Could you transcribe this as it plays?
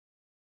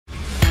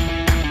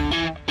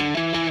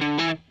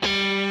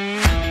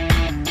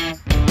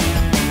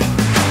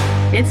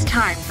It's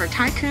time for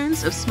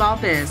Tycoons of Small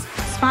Biz,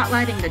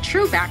 spotlighting the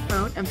true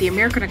backbone of the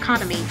American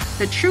economy,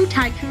 the true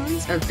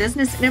tycoons of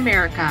business in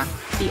America,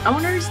 the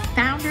owners,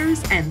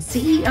 founders, and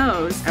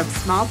CEOs of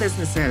small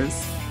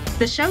businesses.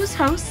 The show's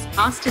hosts,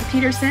 Austin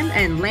Peterson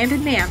and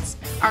Landon Nance,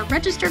 are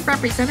registered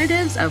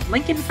representatives of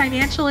Lincoln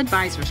Financial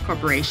Advisors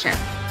Corporation,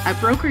 a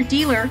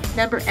broker-dealer,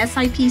 member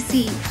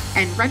SIPC,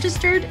 and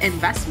registered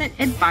investment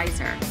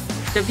advisor.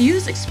 The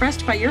views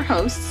expressed by your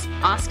hosts,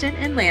 Austin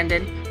and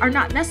Landon, are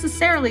not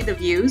necessarily the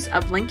views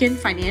of Lincoln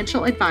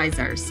Financial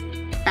Advisors.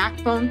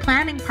 Backbone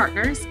Planning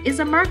Partners is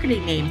a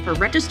marketing name for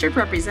registered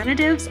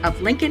representatives of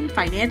Lincoln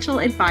Financial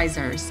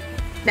Advisors.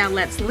 Now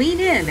let's lean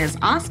in as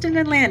Austin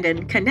and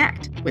Landon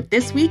connect with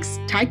this week's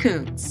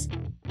Tycoons.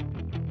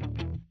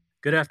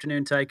 Good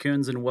afternoon,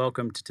 Tycoons, and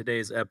welcome to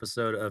today's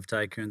episode of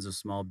Tycoons of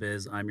Small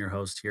Biz. I'm your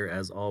host here,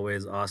 as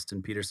always,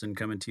 Austin Peterson,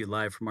 coming to you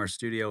live from our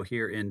studio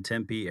here in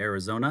Tempe,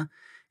 Arizona.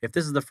 If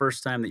this is the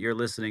first time that you're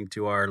listening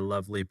to our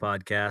lovely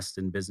podcast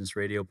and business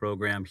radio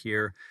program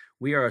here,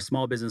 we are a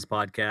small business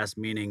podcast,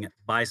 meaning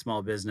by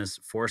small business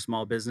for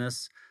small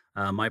business.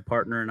 My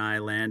partner and I,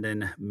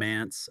 Landon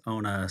Mance,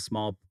 own a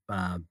small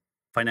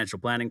financial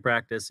planning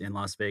practice in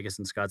Las Vegas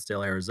and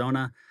Scottsdale,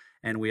 Arizona.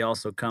 And we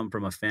also come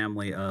from a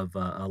family of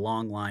a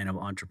long line of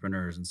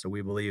entrepreneurs. And so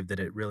we believe that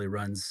it really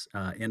runs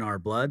in our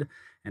blood.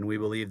 And we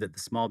believe that the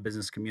small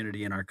business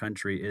community in our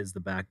country is the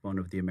backbone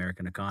of the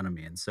American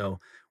economy. And so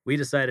we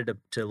decided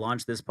to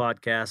launch this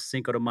podcast,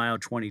 Cinco de Mayo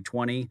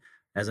 2020,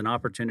 as an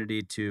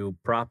opportunity to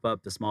prop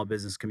up the small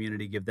business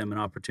community, give them an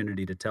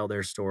opportunity to tell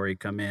their story,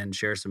 come in,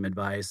 share some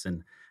advice,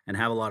 and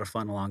have a lot of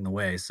fun along the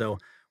way. So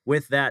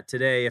with that,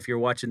 today, if you're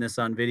watching this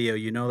on video,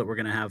 you know that we're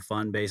going to have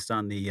fun based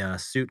on the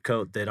suit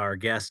coat that our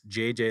guest,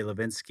 JJ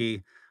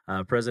Levenske,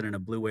 president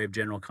of Bluewave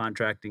General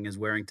Contracting, is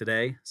wearing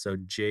today. So,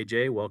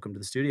 JJ, welcome to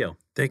the studio.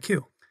 Thank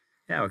you.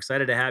 Yeah, we're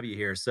excited to have you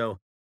here. So,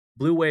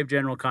 Bluewave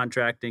General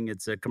Contracting,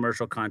 it's a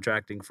commercial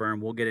contracting firm.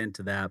 We'll get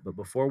into that. But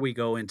before we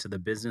go into the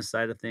business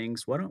side of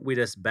things, why don't we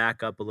just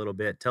back up a little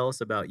bit? Tell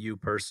us about you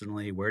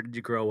personally. Where did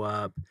you grow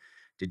up?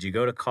 Did you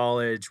go to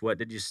college? What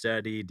did you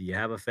study? Do you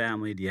have a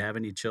family? Do you have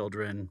any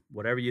children?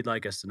 Whatever you'd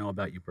like us to know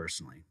about you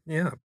personally.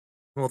 Yeah.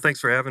 Well, thanks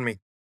for having me.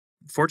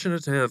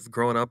 Fortunate to have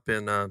grown up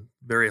in a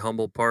very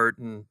humble part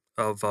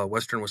of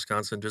western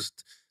Wisconsin,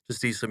 just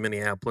east of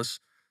Minneapolis,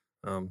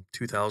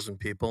 2,000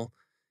 people.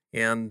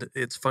 And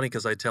it's funny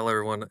because I tell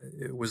everyone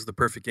it was the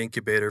perfect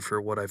incubator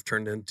for what I've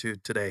turned into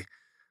today.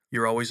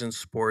 You're always in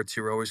sports.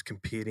 You're always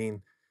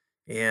competing.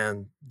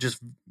 And just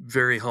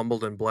very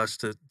humbled and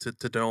blessed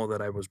to know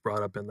that I was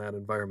brought up in that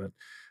environment.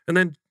 And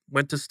then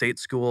went to state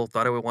school,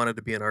 thought I wanted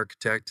to be an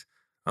architect.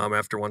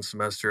 After one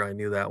semester, I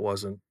knew that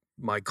wasn't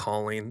my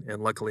calling.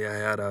 And luckily, I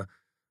had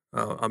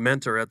a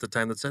mentor at the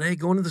time that said, hey,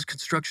 go into this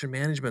construction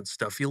management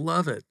stuff. You'll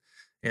love it.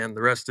 And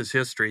the rest is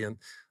history. And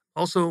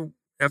also,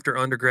 after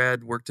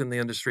undergrad, worked in the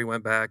industry,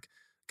 went back,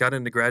 got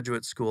into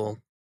graduate school.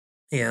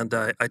 And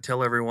I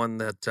tell everyone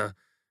that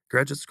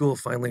graduate school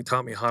finally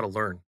taught me how to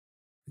learn.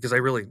 Because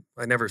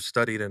I never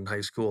studied in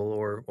high school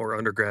or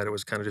undergrad. It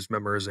was kind of just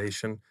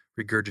memorization,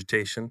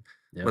 regurgitation.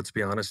 Yep. Let's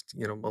be honest,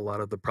 a lot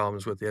of the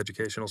problems with the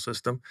educational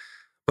system.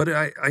 But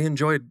I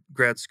enjoyed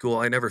grad school.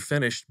 I never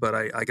finished, but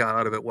I got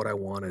out of it what I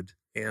wanted.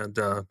 And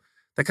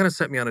that kind of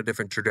set me on a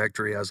different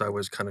trajectory as I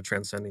was kind of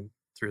transcending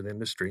through the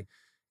industry.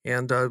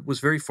 And was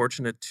very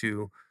fortunate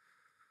to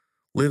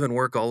live and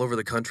work all over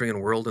the country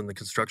and world in the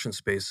construction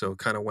space. So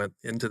kind of went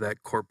into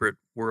that corporate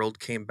world,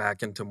 came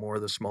back into more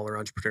of the smaller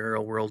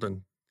entrepreneurial world,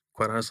 and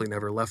quite honestly,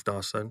 never left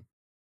Austin.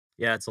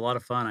 Yeah, it's a lot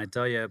of fun. I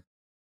tell you,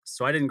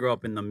 so I didn't grow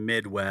up in the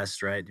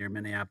Midwest, right, near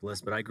Minneapolis,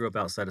 but I grew up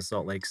outside of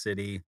Salt Lake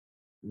City,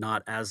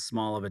 not as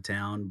small of a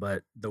town,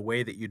 but the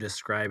way that you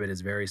describe it is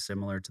very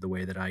similar to the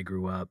way that I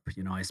grew up.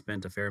 I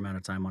spent a fair amount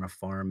of time on a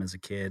farm as a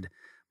kid.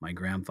 My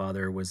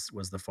grandfather was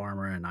the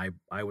farmer, and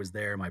I was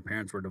there. My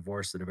parents were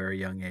divorced at a very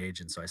young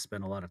age, and so I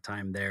spent a lot of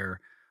time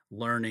there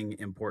learning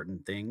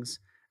important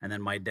things. And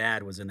then my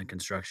dad was in the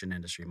construction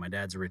industry. My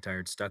dad's a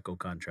retired stucco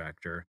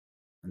contractor.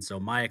 And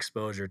so my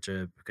exposure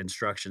to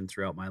construction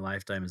throughout my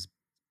lifetime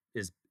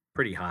is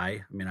pretty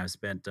high. I mean, I've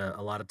spent a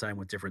lot of time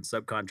with different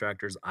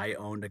subcontractors. I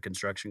owned a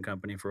construction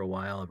company for a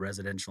while, a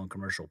residential and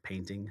commercial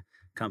painting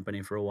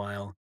company for a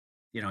while.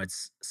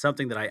 It's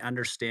something that I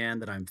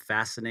understand, that I'm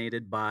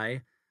fascinated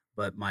by,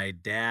 but my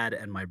dad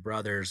and my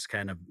brothers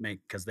kind of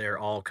because they're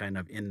all kind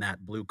of in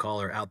that blue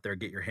collar, out there,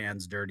 get your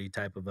hands dirty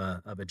type of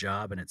a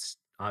job. And it's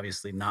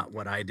obviously not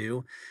what I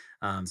do.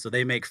 So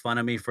they make fun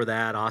of me for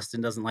that.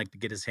 Austin doesn't like to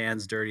get his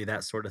hands dirty,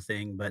 that sort of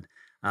thing. But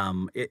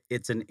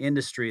it's an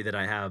industry that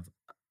I have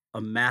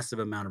a massive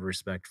amount of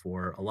respect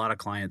for. A lot of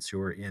clients who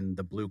are in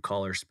the blue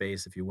collar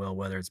space, if you will,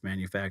 whether it's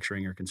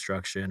manufacturing or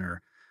construction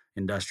or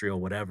industrial,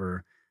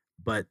 whatever.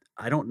 But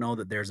I don't know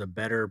that there's a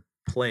better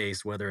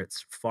place, whether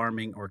it's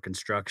farming or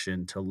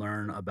construction, to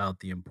learn about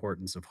the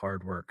importance of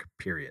hard work,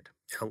 period.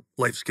 Yeah,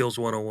 life skills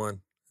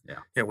 101.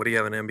 Yeah. What do you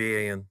have an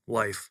MBA in?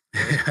 Life.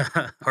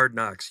 Right? Hard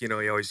knocks.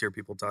 You always hear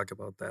people talk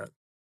about that.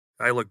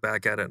 I look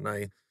back at it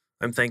and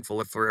I'm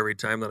thankful for every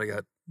time that I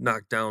got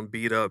knocked down,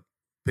 beat up,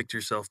 picked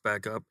yourself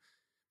back up,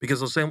 because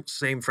those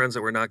same friends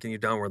that were knocking you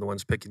down were the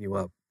ones picking you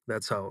up.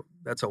 That's how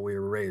we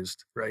were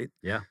raised, right?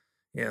 Yeah.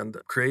 And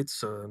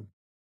creates a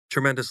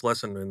tremendous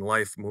lesson in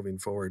life moving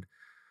forward.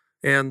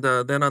 And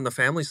then on the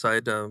family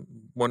side,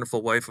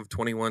 wonderful wife of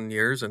 21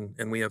 years,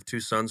 and we have two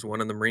sons,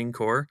 one in the Marine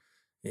Corps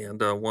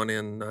and one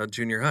in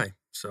junior high.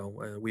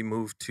 So we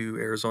moved to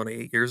Arizona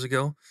 8 years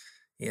ago,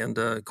 and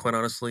quite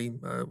honestly,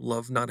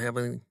 love not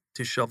having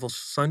to shovel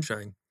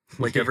sunshine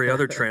like every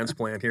other Yeah.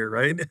 transplant here,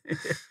 right?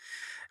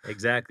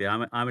 Exactly.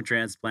 I'm a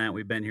transplant.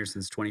 We've been here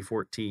since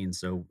 2014,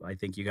 so I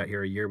think you got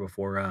here a year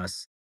before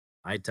us.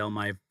 I tell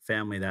my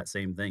family that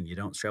same thing. You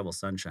don't shovel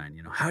sunshine.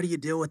 How do you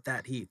deal with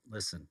that heat?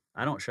 Listen,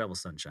 I don't shovel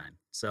sunshine.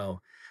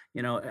 So,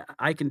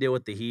 I can deal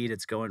with the heat.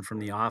 It's going from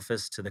the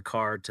office to the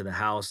car to the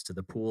house to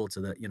the pool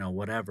to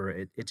whatever.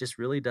 It just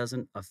really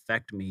doesn't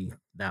affect me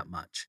that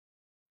much.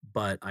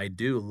 But I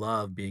do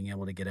love being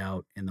able to get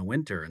out in the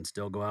winter and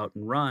still go out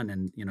and run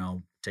and,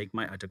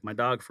 I took my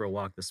dog for a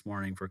walk this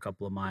morning for a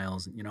couple of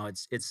miles.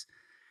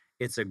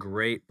 It's a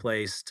great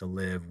place to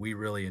live. We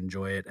really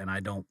enjoy it, and I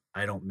don't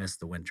miss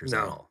the winters at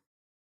No, all.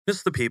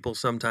 just the people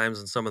sometimes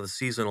and some of the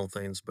seasonal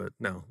things, but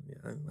no,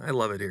 yeah, I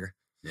love it here.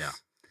 Yeah.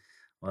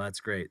 Well, that's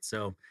great.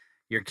 So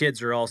your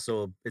kids are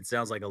also, it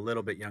sounds like, a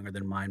little bit younger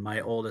than mine. My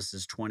oldest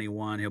is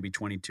 21. He'll be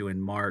 22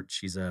 in March.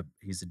 He's a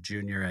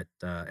junior at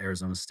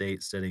Arizona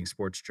State studying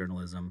sports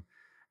journalism.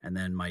 And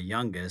then my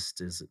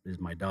youngest is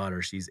my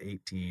daughter. She's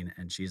 18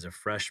 and she's a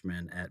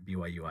freshman at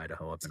BYU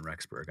Idaho up in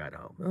Rexburg,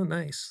 Idaho. Oh,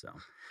 nice. So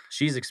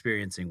she's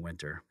experiencing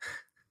winter.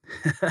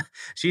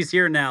 She's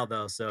here now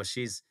though, so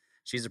she's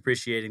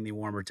appreciating the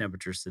warmer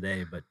temperatures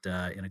today. But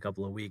in a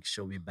couple of weeks,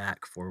 she'll be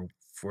back for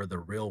the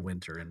real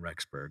winter in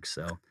Rexburg.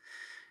 So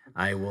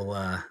I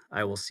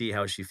will see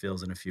how she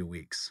feels in a few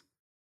weeks.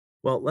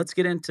 Well, let's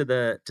get into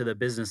the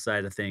business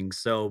side of things.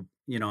 So,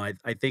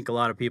 I think a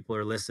lot of people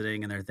are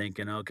listening and they're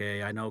thinking,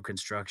 okay, I know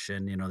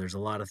construction, there's a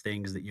lot of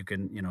things that you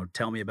can,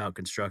 tell me about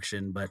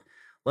construction, but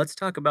let's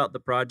talk about the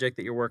project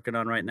that you're working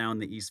on right now in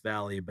the East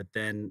Valley. But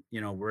then,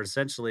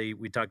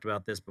 we talked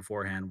about this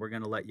beforehand. We're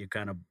going to let you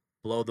kind of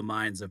blow the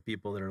minds of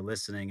people that are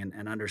listening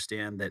and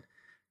understand that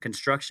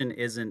construction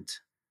isn't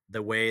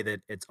the way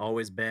that it's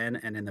always been,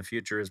 and in the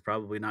future is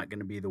probably not going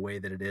to be the way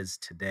that it is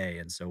today.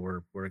 And so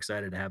we're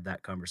excited to have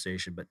that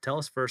conversation. But tell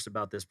us first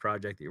about this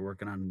project that you're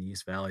working on in the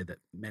East Valley that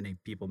many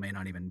people may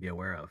not even be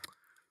aware of.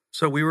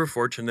 So we were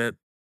fortunate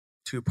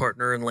to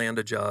partner and land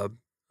a job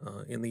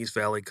in the East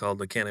Valley called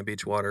the Cannon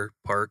Beach Water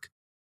Park.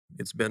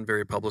 It's been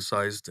very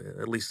publicized,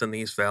 at least in the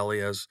East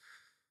Valley, as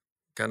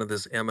kind of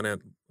this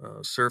eminent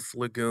surf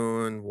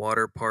lagoon,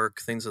 water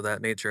park, things of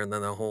that nature, and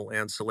then a whole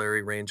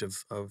ancillary range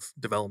of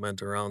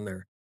development around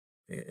there.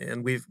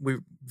 And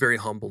we're very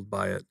humbled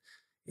by it.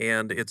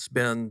 And it's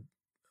been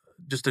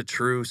just a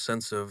true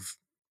sense of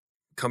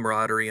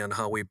camaraderie on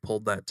how we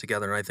pulled that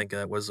together. And I think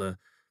that was a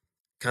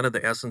kind of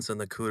the essence and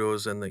the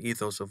kudos and the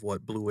ethos of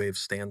what Blue Wave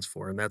stands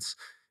for. And that's,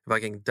 if I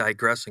can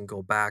digress and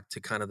go back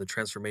to kind of the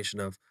transformation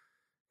of,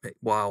 hey,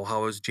 wow,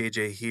 how was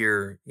JJ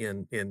here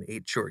in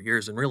 8 short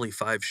years and really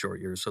 5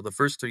 short years? So the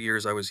first 3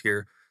 years I was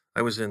here,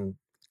 I was in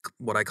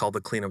what I call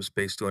the cleanup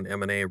space, doing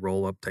M&A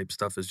roll up type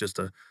stuff as just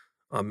a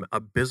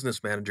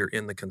business manager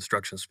in the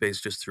construction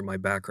space, just through my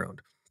background.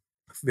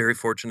 Very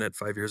fortunate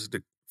 5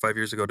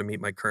 years ago to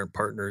meet my current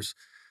partners,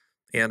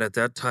 and at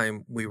that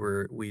time,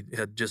 we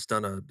had just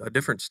done a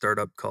different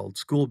startup called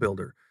School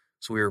Builder.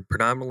 So we were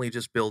predominantly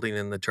just building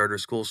in the charter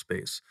school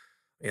space.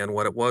 And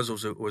what it was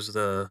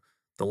the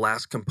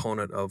last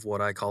component of what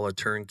I call a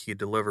turnkey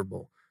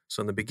deliverable.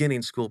 So in the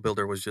beginning, School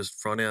Builder was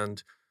just front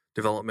end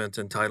development,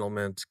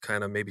 entitlement,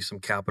 kind of maybe some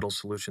capital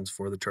solutions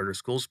for the charter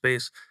school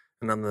space.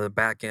 And on the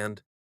back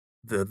end,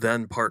 the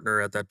then partner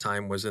at that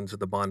time was into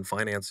the bond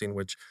financing,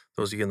 which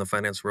those of you in the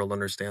finance world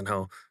understand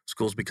how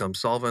schools become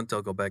solvent.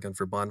 They'll go back in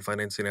for bond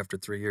financing after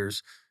 3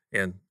 years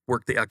and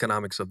work the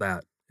economics of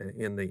that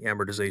in the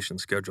amortization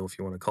schedule, if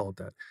you want to call it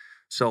that.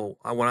 So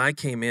when I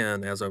came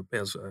in as a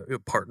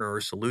partner or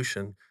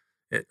solution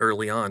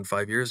early on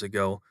 5 years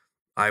ago,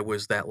 I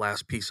was that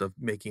last piece of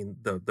making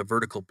the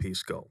vertical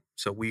piece go.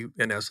 So we,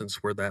 in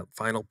essence, were that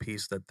final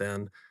piece that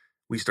then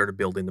we started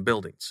building the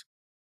buildings.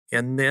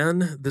 And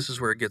then this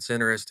is where it gets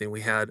interesting. We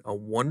had a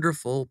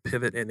wonderful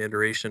pivot and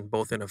iteration,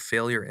 both in a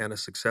failure and a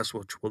success,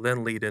 which will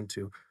then lead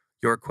into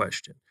your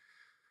question.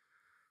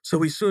 So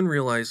we soon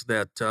realized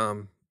that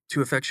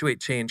to effectuate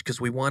change, because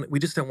we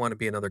just didn't want to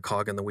be another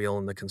cog in the wheel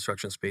in the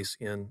construction space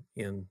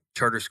in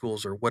charter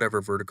schools or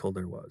whatever vertical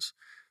there was.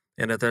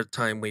 And at that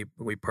time,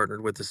 we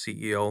partnered with the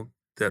CEO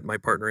that my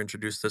partner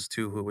introduced us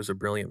to, who was a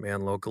brilliant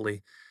man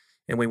locally.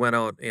 And we went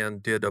out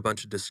and did a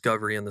bunch of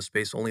discovery in the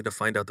space, only to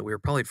find out that we were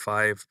probably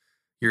 5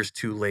 years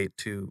too late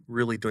to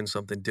really doing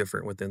something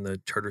different within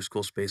the charter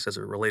school space as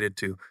it related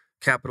to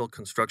capital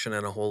construction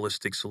and a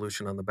holistic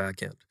solution on the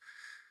back end.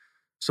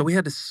 So we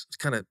had to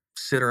kind of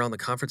sit around the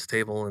conference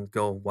table and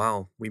go,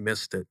 wow, we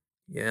missed it.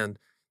 And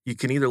you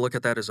can either look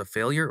at that as a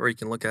failure, or you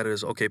can look at it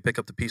as, okay, pick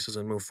up the pieces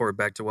and move forward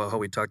back to how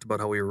we talked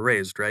about how we were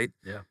raised, right?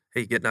 Yeah.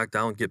 Hey, get knocked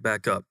down, get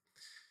back up.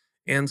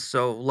 And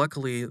so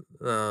luckily,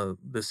 the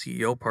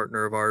CEO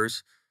partner of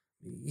ours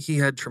he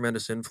had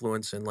tremendous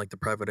influence in like the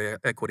private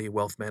equity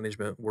wealth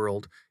management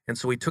world. And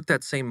so we took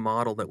that same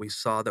model that we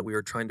saw that we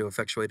were trying to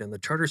effectuate in the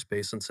charter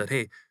space and said,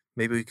 hey,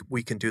 maybe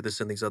we can do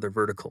this in these other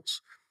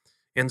verticals.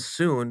 And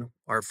soon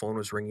our phone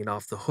was ringing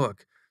off the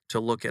hook to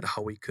look at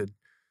how we could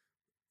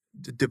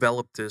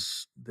develop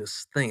this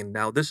thing.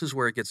 Now, this is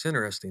where it gets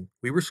interesting.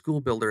 We were School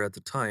Builder at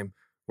the time.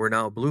 We're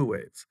now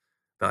Bluewave.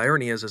 The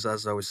irony is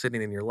as I was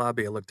sitting in your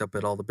lobby, I looked up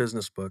at all the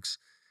business books,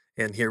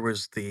 and here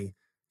was the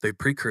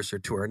precursor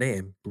to our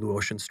name, Blue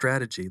Ocean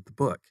Strategy, the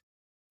book.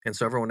 And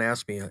so everyone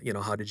asked me,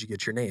 how did you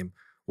get your name?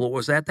 Well, it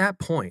was at that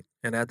point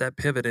and at that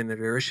pivot and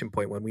iteration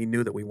point when we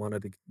knew that we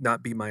wanted to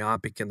not be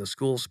myopic in the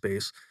school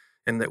space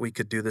and that we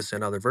could do this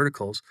in other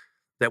verticals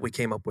that we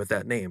came up with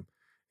that name.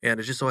 And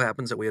it just so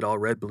happens that we had all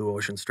read Blue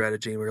Ocean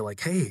Strategy and we were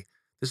like, hey,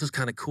 this is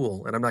kind of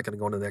cool. And I'm not going to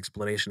go into the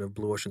explanation of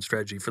Blue Ocean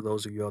Strategy for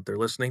those of you out there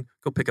listening.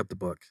 Go pick up the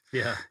book.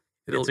 Yeah,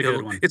 it's a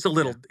good one. It's a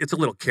little Yeah. it's a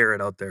little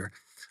carrot out there.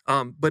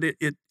 But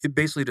it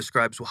basically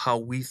describes how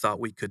we thought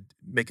we could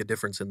make a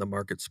difference in the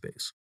market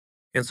space.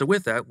 And so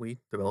with that, we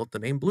developed the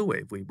name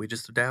Bluewave. We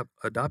just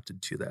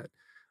adopted to that.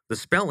 The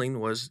spelling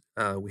was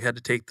we had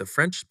to take the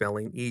French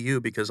spelling EU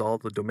because all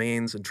the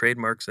domains and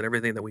trademarks and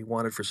everything that we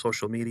wanted for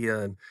social media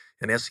and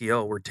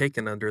SEO were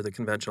taken under the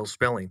conventional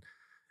spelling.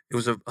 It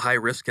was a high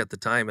risk at the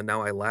time, and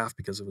now I laugh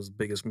because it was the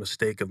biggest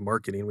mistake of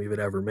marketing we've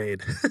ever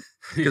made.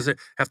 Because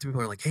half the people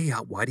are like, "Hey,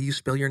 why do you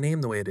spell your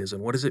name the way it is,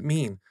 and what does it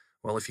mean?"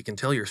 Well, if you can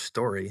tell your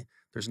story,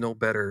 there's no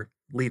better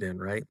lead-in,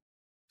 right?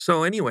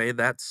 So anyway,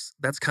 that's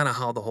kind of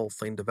how the whole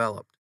thing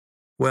developed.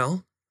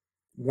 Well,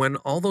 when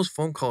all those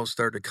phone calls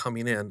started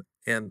coming in,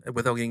 and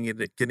without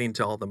getting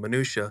into all the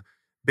minutia,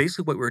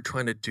 basically what we were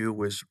trying to do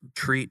was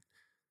treat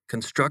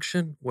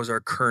construction was our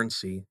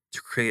currency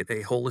to create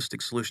a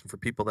holistic solution for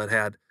people that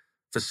had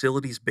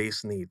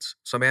facilities-based needs.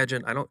 So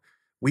imagine,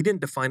 we didn't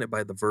define it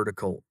by the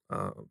vertical,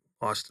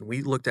 Austin.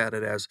 We looked at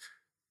it as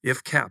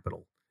if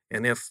capital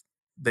and if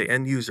the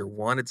end user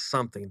wanted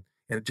something,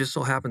 and it just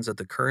so happens that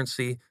the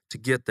currency to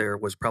get there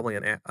was probably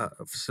a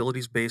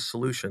facilities-based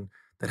solution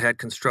that had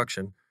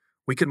construction,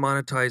 we could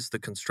monetize the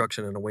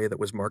construction in a way that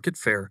was market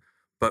fair.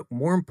 But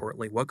more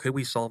importantly, what could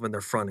we solve in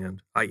their front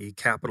end, i.e.,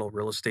 capital,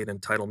 real estate,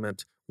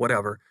 entitlement,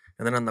 whatever?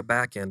 And then on the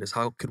back end is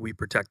how could we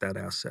protect that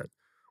asset?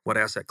 What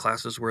asset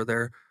classes were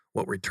there?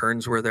 What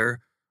returns were there?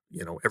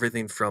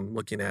 Everything from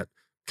looking at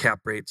cap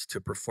rates to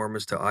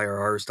performance to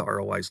IRRs to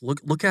ROIs.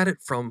 Look at it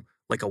from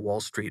like a Wall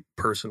Street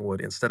person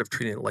would instead of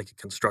treating it like a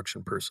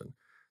construction person.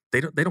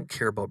 They don't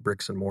care about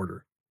bricks and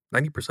mortar.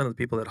 90% of the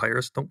people that hire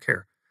us don't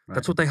care. Right.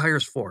 That's what they hire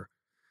us for.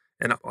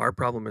 And our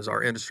problem is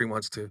our industry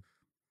wants to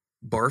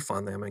barf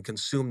on them and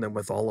consume them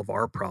with all of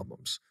our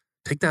problems.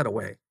 Take that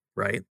away,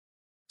 right?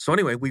 So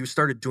anyway, we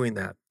started doing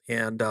that,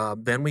 and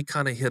then we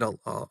kind of hit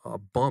a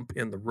bump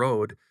in the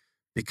road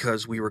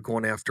because we were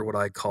going after what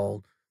I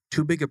call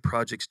too big of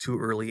projects too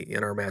early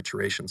in our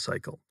maturation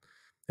cycle,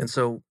 and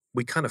so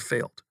we kind of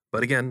failed.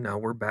 But again, now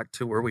we're back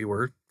to where we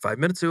were 5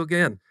 minutes ago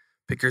again.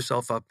 Pick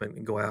yourself up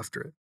and go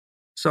after it.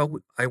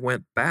 So I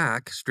went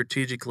back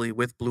strategically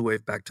with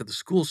Bluewave back to the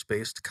school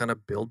space to kind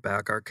of build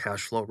back our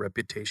cash flow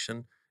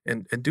reputation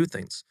and do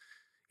things.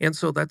 And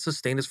so that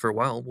sustained us for a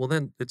while. Well,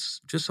 then it's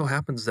just so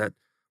happens that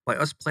by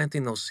us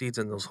planting those seeds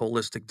and those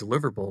holistic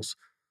deliverables,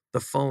 the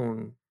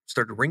phone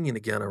started ringing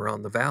again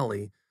around the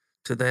valley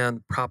to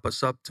then prop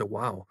us up to,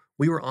 wow,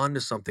 we were on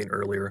to something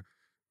earlier.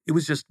 It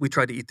was just, we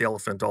tried to eat the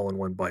elephant all in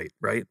one bite,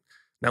 right?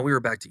 Now we were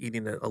back to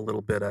eating it a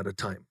little bit at a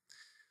time.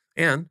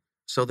 And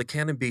so the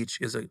Cannon Beach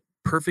is a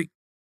perfect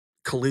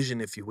collision,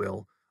 if you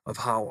will, of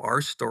how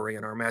our story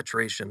and our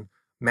maturation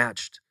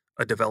matched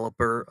a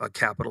developer, a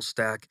capital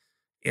stack,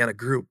 and a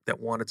group that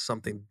wanted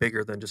something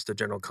bigger than just a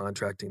general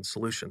contracting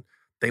solution.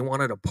 They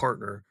wanted a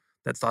partner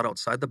that thought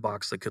outside the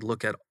box that could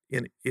look at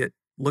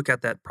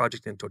that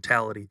project in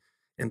totality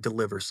and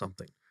deliver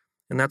something.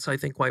 And that's, I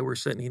think, why we're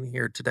sitting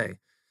here today.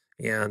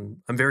 And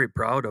I'm very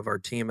proud of our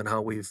team and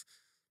how we've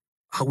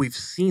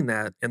seen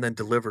that and then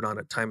delivered on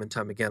it time and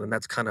time again. And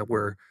that's kind of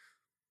where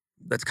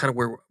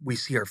we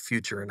see our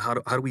future, and how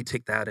do we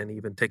take that and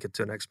even take it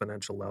to an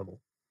exponential level.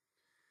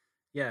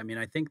 Yeah, I mean,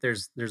 I think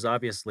there's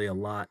obviously a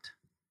lot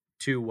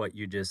to what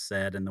you just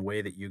said and the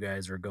way that you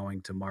guys are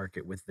going to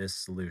market with this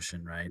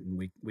solution, right? And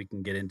we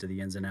can get into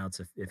the ins and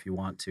outs if you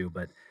want to,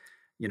 but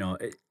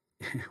it,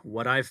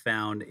 what I've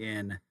found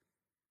in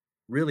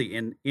really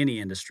in any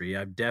industry,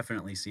 I've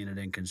definitely seen it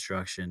in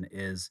construction,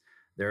 is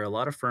there are a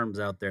lot of firms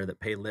out there that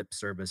pay lip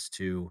service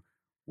to,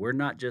 we're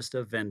not just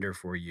a vendor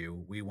for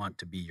you, we want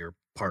to be your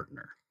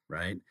partner,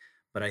 right?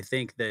 But I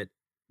think that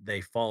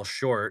they fall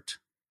short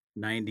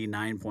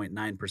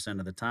 99.9%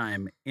 of the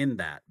time in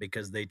that,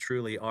 because they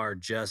truly are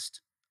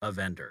just a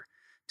vendor.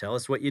 Tell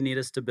us what you need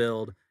us to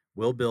build.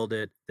 We'll build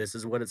it. This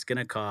is what it's going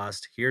to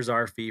cost. Here's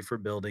our fee for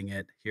building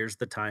it. Here's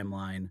the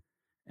timeline.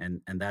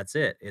 And that's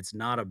it. It's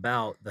not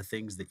about the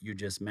things that you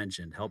just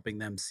mentioned, helping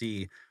them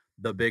see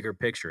the bigger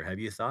picture? Have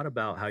you thought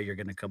about how you're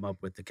going to come up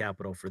with the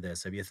capital for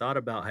this? Have you thought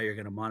about how you're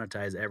going to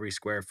monetize every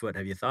square foot?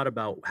 Have you thought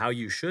about how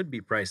you should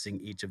be pricing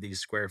each of these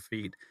square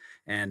feet,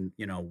 and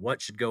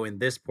what should go in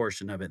this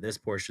portion of it, this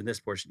portion? There's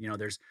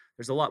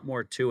a lot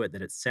more to it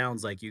that it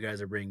sounds like you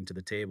guys are bringing to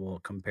the table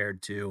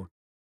compared to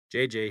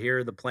JJ, here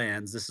are the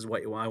plans. This is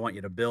what I want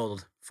you to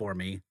build for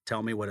me.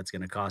 Tell me what it's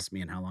going to cost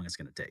me and how long it's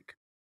going to take.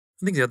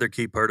 I think the other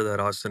key part of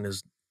that, Austin,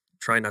 is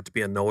try not to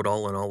be a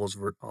know-it-all in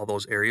all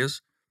those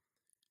areas.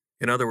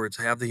 In other words,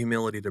 have the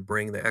humility to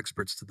bring the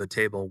experts to the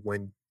table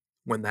when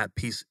that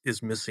piece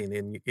is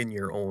missing in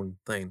your own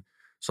thing.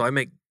 So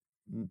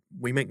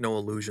we make no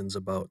illusions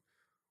about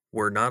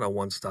we're not a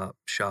one-stop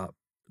shop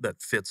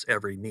that fits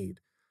every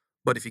need.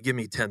 But if you give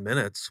me 10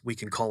 minutes, we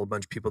can call a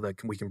bunch of people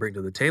we can bring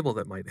to the table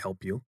that might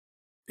help you.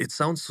 It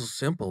sounds so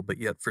simple, but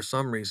yet for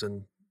some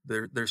reason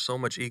there's so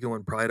much ego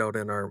and pride out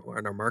in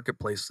our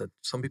marketplace that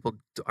some people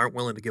aren't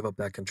willing to give up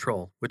that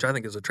control, which I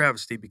think is a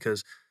travesty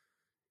because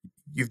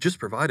you've just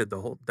provided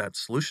that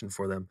solution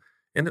for them.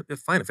 And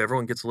fine, if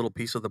everyone gets a little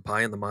piece of the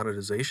pie and the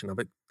monetization of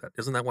it,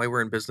 isn't that why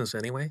we're in business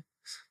anyway?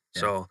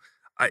 Yeah. So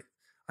I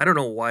don't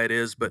know why it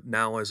is, but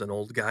now as an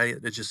old guy,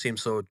 it just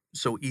seems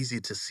so easy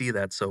to see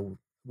that. So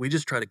we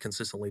just try to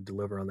consistently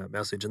deliver on that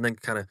message and then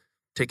kind of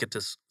take it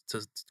to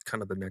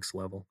kind of the next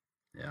level.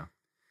 Yeah.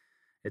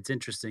 It's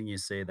interesting you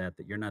say that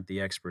you're not the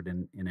expert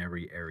in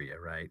every area,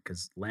 right?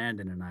 Because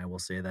Landon and I will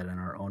say that in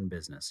our own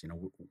business.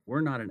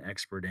 We're not an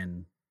expert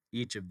in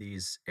each of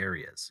these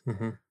areas,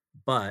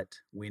 but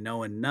we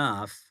know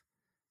enough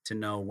to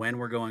know when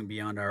we're going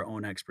beyond our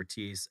own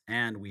expertise,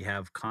 and we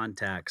have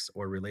contacts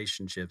or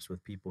relationships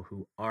with people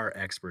who are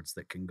experts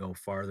that can go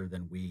farther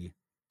than we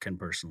can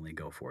personally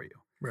go for you.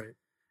 Right.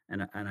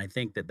 And I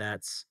think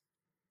that's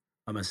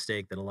a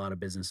mistake that a lot of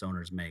business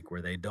owners make,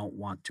 where they don't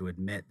want to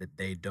admit that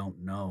they don't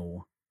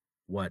know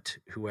what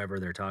whoever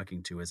they're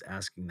talking to is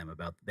asking them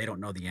about. They don't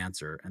know the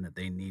answer, and that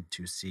they need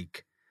to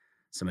seek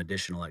some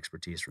additional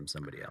expertise from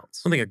somebody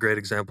else. I think a great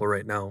example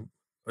right now,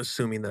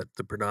 assuming that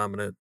the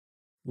predominant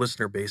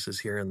listener base is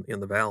here in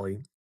the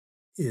Valley,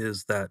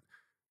 is that,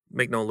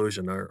 make no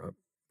illusion,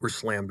 we're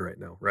slammed right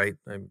now, right?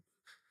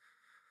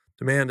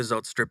 Demand is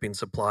outstripping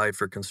supply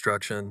for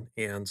construction.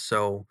 And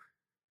so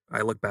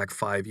I look back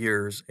 5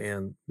 years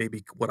and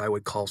maybe what I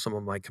would call some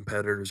of my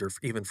competitors or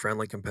even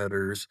friendly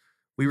competitors,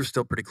 we were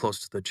still pretty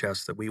close to the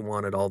chest that we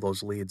wanted all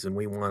those leads and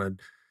we wanted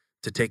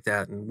to take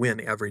that and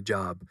win every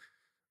job.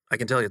 I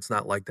can tell you it's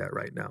not like that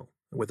right now.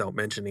 Without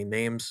mentioning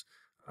names,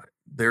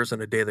 there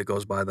isn't a day that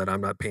goes by that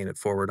I'm not paying it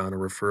forward on a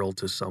referral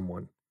to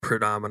someone.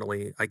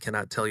 Predominantly, I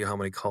cannot tell you how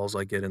many calls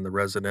I get in the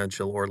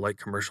residential or light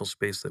commercial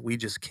space that we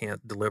just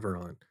can't deliver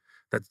on.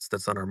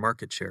 That's on our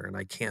market share, and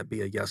I can't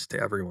be a yes to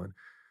everyone.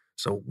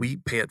 So we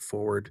pay it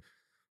forward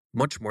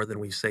much more than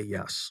we say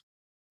yes.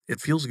 It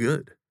feels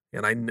good.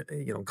 And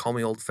call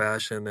me old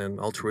fashioned and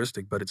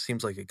altruistic, but it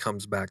seems like it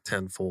comes back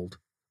tenfold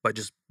by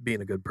just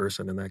being a good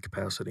person in that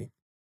capacity.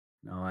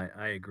 No,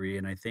 I agree.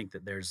 And I think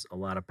that there's a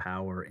lot of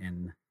power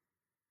in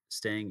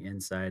staying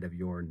inside of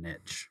your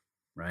niche,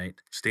 right?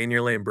 Stay in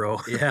your lane,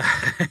 bro. Yeah,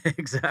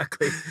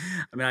 exactly.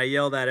 I mean, I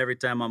yell that every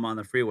time I'm on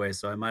the freeway,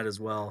 so I might as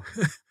well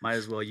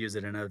use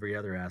it in every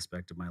other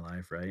aspect of my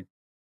life, right?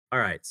 All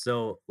right,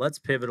 so let's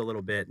pivot a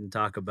little bit and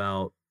talk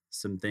about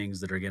some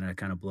things that are going to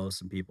kind of blow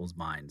some people's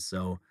minds.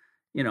 So,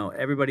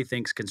 everybody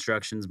thinks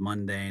construction's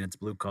mundane, it's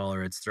blue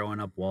collar, it's throwing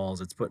up walls,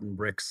 it's putting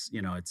bricks,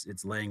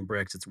 it's laying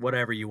bricks, it's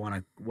whatever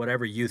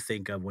you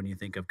think of when you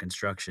think of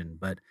construction.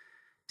 But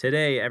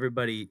today,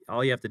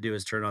 all you have to do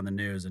is turn on the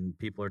news and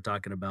people are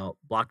talking about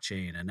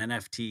blockchain and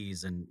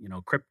NFTs and,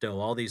 crypto,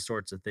 all these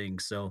sorts of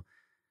things. So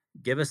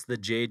give us the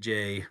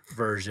JJ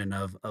version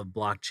of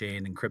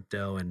blockchain and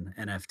crypto and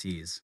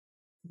NFTs.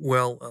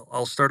 Well,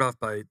 I'll start off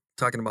by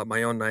talking about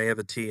my own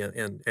naivety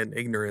and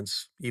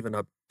ignorance, even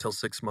up till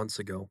 6 months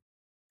ago.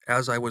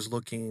 As I was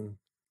looking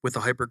with the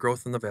hyper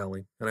growth in the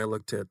Valley, and I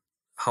looked at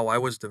how I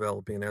was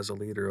developing as a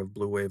leader of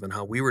Bluewave and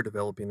how we were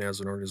developing as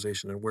an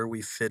organization and where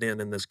we fit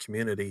in this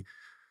community,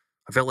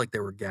 I felt like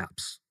there were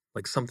gaps,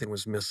 like something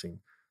was missing.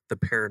 The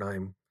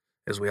paradigm,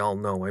 as we all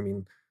know, I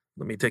mean,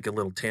 let me take a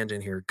little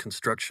tangent here.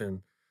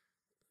 Construction,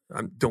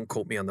 don't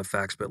quote me on the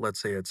facts, but let's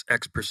say it's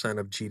X%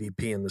 of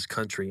GDP in this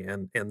country.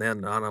 And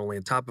then not only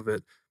on top of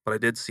it, but I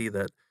did see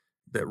that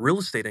real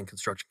estate and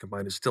construction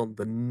combined is still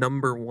the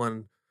number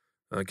one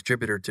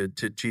contributor to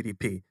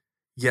GDP.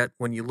 Yet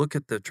when you look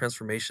at the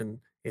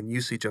transformation and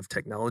usage of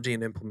technology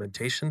and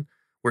implementation,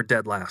 we're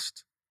dead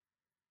last.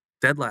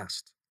 Dead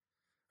last.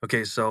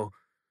 Okay, so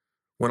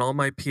when all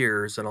my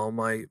peers and all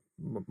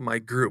my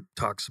group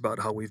talks about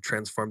how we've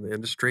transformed the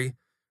industry,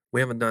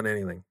 we haven't done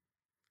anything.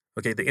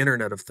 Okay, the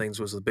Internet of Things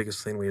was the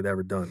biggest thing we had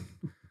ever done.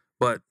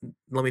 But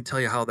let me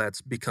tell you how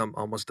that's become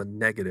almost a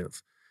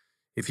negative.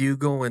 If you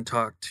go and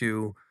talk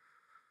to,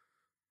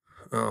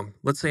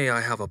 let's say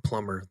I have a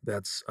plumber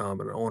that's an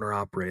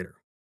owner-operator.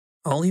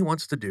 All he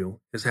wants to do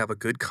is have a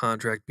good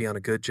contract, be on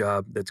a good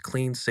job that's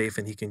clean, safe,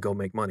 and he can go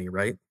make money,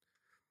 right?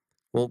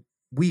 Well,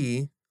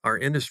 our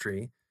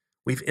industry,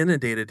 we've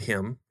inundated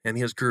him and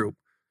his group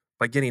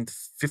by getting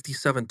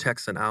 57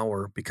 texts an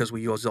hour because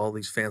we use all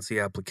these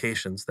fancy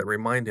applications that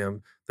remind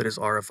him that his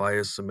RFI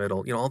is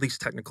submittal. All these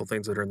technical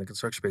things that are in the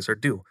construction space are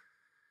due.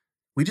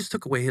 We just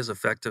took away his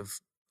effective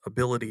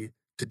ability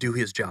to do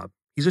his job.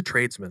 He's a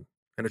tradesman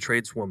and a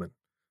tradeswoman.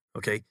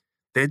 Okay.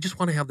 They just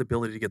want to have the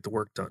ability to get the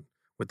work done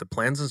with the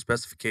plans and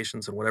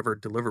specifications and whatever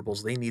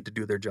deliverables they need to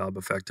do their job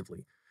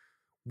effectively.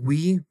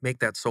 We make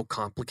that so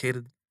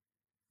complicated.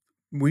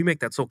 We make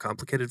that so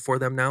complicated for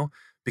them now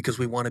because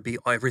we want to be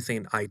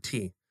everything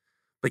IT,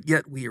 but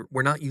yet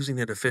we're not using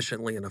it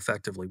efficiently and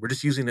effectively. We're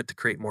just using it to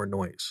create more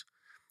noise.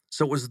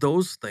 So it was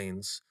those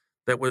things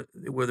that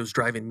was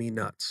driving me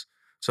nuts.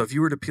 So if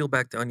you were to peel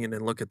back the onion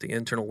and look at the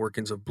internal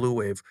workings of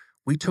Bluewave,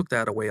 we took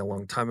that away a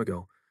long time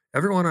ago.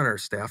 Everyone on our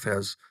staff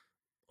has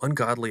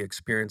ungodly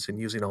experience in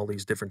using all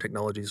these different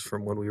technologies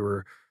from when we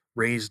were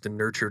raised and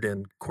nurtured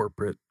in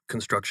corporate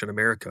construction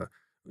America.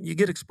 You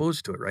get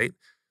exposed to it, right?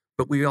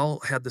 But we all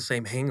had the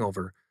same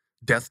hangover: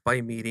 death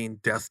by meeting,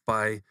 death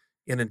by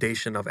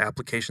inundation of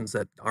applications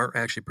that aren't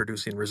actually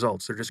producing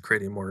results. They're just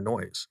creating more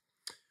noise.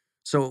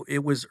 So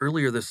it was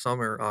earlier this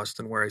summer,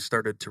 Austin, where I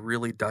started to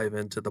really dive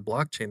into the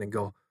blockchain and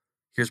go,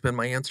 here's been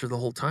my answer the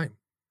whole time.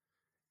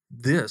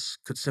 This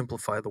could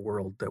simplify the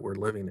world that we're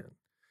living in.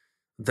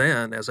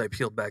 Then, as I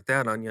peeled back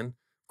that onion,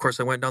 of course,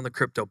 I went down the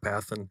crypto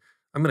path, and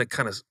I'm going to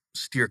kind of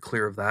steer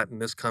clear of that in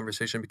this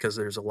conversation because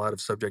there's a lot of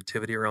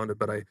subjectivity around it.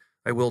 But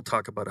I will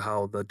talk about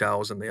how the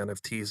DAOs and the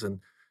NFTs and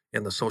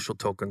the social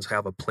tokens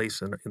have a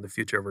place in the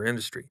future of our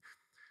industry.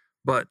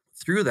 But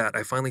through that,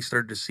 I finally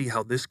started to see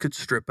how this could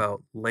strip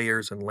out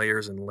layers and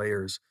layers and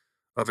layers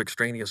of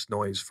extraneous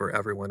noise for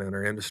everyone in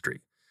our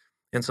industry.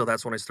 And so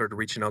that's when I started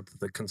reaching out to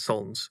the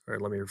consultants, or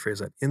let me rephrase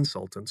that,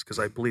 insultants, because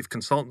I believe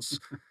consultants,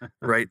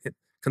 right?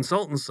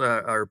 Consultants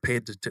are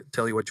paid to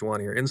tell you what you want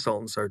to hear.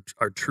 Insultants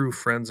are true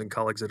friends and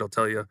colleagues that'll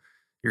tell you,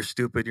 you're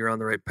stupid, you're on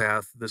the right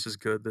path, this is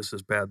good, this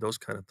is bad, those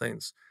kind of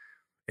things.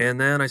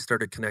 And then I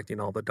started connecting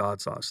all the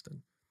dots,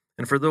 Austin.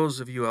 And for those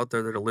of you out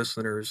there that are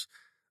listeners,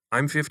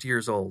 I'm 50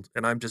 years old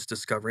and I'm just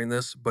discovering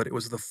this, but it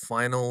was the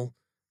final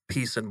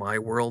piece in my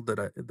world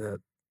that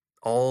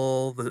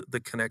all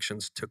the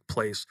connections took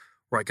place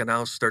where I can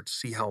now start to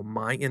see how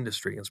my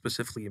industry, and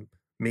specifically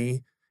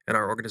me and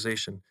our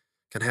organization,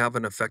 can have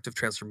an effective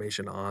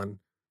transformation on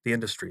the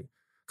industry.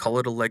 Call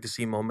it a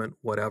legacy moment,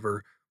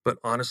 whatever. But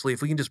honestly,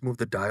 if we can just move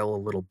the dial a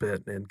little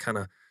bit and kind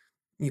of,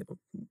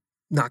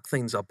 knock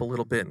things up a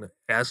little bit and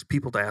ask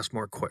people to ask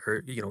more,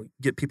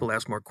 get people to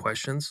ask more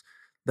questions,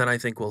 then I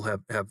think we'll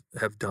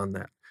have done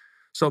that.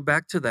 So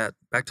back to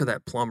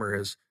that plumber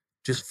is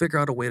just figure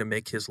out a way to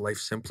make his life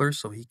simpler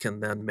so he can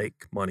then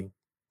make money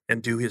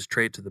and do his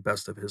trade to the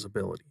best of his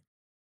ability.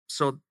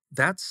 So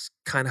that's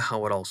kind of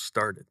how it all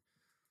started.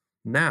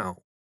 Now,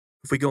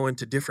 if we go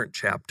into different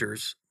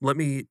chapters,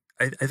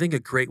 I think a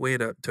great way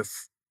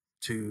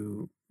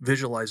to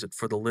visualize it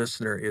for the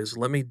listener is,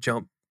 let me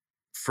jump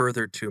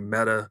further to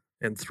Meta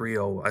and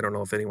 3.0. I don't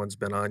know if anyone's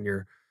been on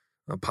your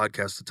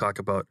podcast to talk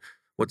about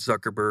what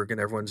Zuckerberg and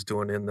everyone's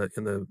doing in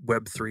the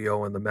Web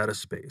 3.0 and the meta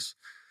space.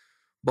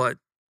 But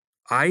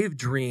I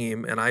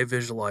dream and I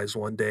visualize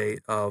one day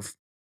of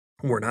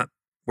we're not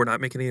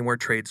making any more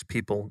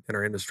tradespeople in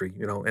our industry,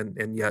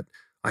 and yet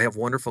I have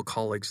wonderful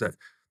colleagues that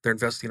they're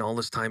investing all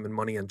this time and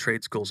money in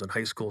trade schools and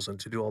high schools and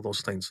to do all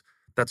those things.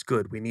 That's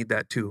good. We need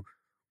that too.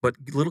 But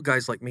little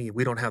guys like me,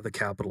 we don't have the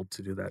capital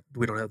to do that.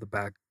 We don't have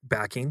the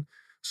backing.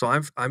 So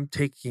I'm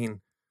taking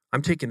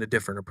a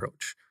different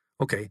approach.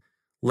 Okay,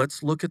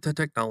 let's look at the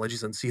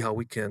technologies and see how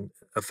we can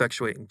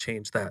effectuate and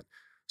change that.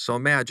 So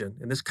imagine,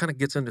 and this kind of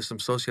gets into some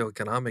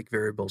socioeconomic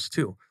variables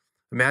too.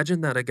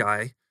 Imagine that a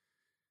guy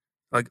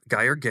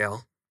or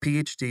gal,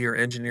 PhD or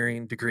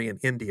engineering degree in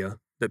India,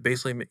 that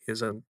basically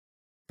is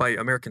by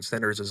American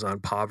standards is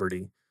on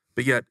poverty,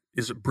 but yet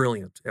is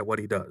brilliant at what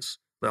he does.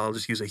 I'll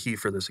just use a he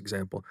for this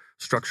example.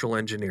 Structural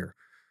engineer,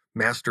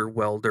 master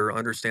welder,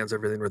 understands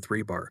everything with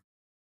rebar.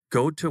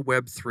 Go to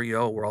Web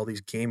 3.0 where all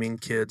these gaming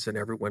kids and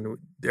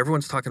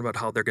everyone's talking about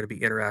how they're going to be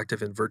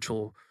interactive in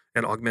virtual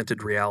and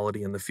augmented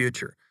reality in the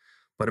future.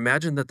 But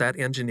imagine that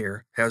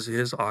engineer has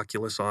his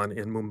Oculus on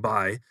in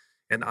Mumbai,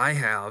 and I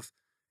have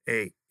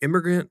a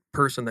immigrant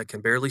person that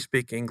can barely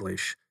speak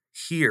English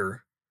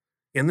here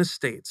in the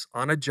States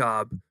on a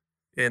job,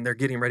 and they're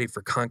getting ready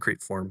for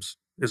concrete forms,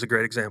 is a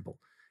great example.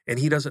 And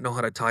he doesn't know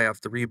how to tie off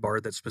the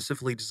rebar that's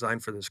specifically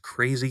designed for this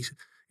crazy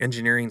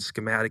engineering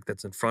schematic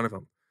that's in front of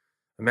him.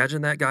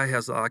 Imagine that guy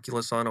has the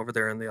Oculus on over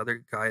there and the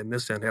other guy in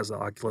this end has the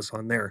Oculus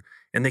on there,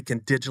 and they can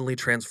digitally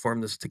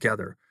transform this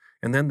together.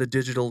 And then the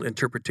digital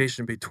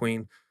interpretation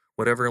between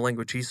whatever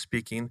language he's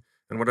speaking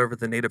and whatever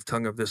the native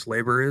tongue of this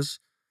labor is,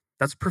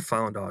 that's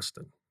profound,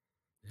 Austin.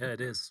 Yeah, it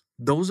is.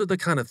 Those are the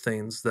kind of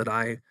things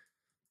that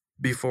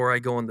before I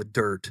go in the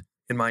dirt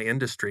in my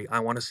industry, I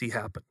want to see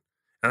happen.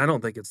 And I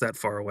don't think it's that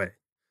far away.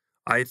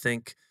 I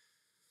think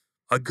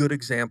a good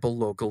example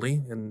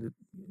locally, and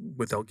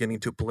without getting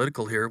too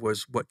political here,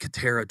 was what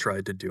Katera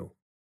tried to do.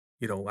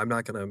 I'm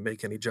not going to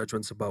make any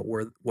judgments about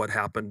what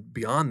happened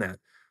beyond that,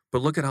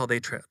 but look at how they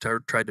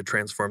tried to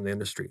transform the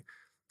industry.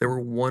 There were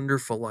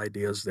wonderful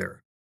ideas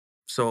there.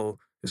 So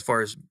as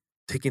far as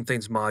taking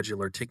things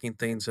modular, taking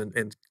things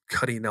and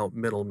cutting out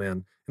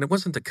middlemen, and it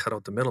wasn't to cut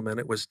out the middlemen,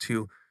 it was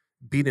to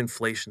beat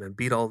inflation and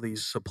beat all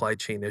these supply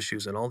chain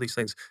issues and all these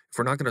things. If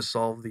we're not going to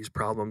solve these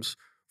problems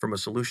from a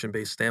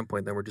solution-based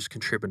standpoint, then we're just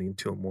contributing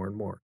to them more and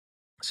more.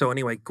 So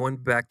anyway, going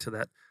back to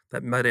that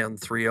Medan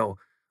 3.0,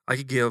 I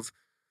could give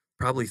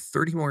probably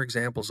 30 more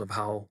examples of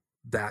how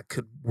that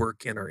could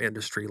work in our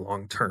industry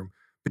long term.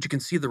 But you can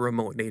see the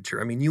remote nature.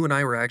 I mean, you and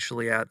I were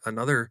actually at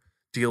another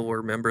deal where,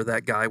 remember,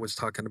 that guy was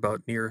talking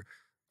about near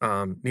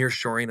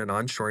shoring and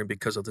onshoring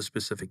because of the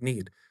specific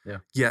need. Yeah.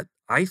 Yet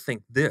I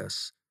think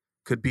this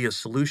could be a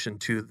solution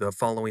to the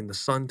following the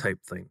sun type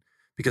thing.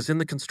 Because in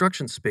the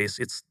construction space,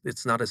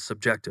 it's not as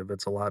subjective.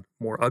 It's a lot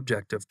more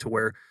objective, to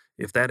where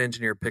if that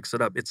engineer picks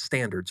it up, it's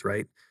standards,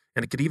 right?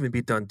 And it could even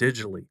be done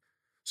digitally.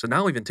 So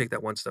now even take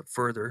that one step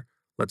further.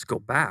 Let's go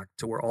back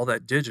to where all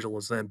that digital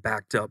is then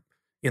backed up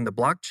in the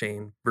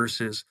blockchain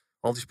versus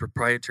all these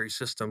proprietary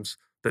systems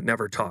that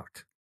never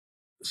talk.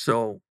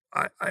 So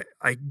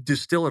I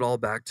distill it all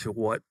back to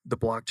what the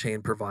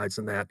blockchain provides,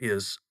 and that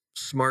is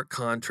smart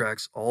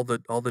contracts, all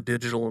the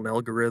digital and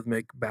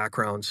algorithmic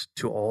backgrounds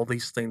to all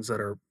these things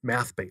that are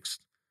math based.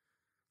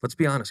 Let's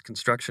be honest,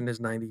 construction is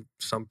 90%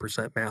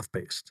 math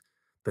based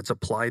that's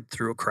applied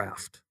through a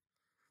craft.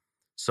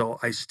 So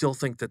I still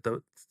think that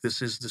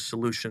this is the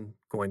solution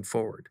going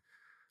forward.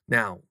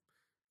 Now,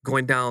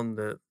 going down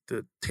the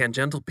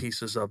tangential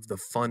pieces of the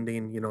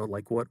funding,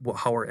 like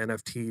how are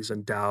NFTs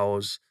and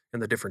DAOs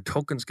and the different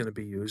tokens going to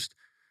be used?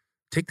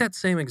 Take that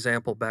same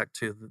example back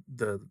to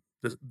the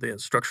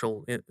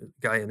structural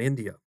guy in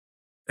India.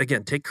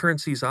 Again, take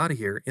currencies out of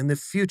here. In the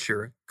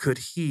future, could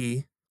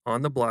he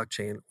on the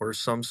blockchain or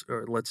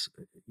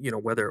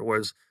whether it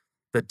was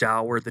the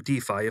DAO or the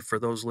DeFi, if for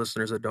those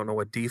listeners that don't know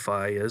what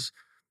DeFi is,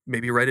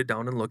 maybe write it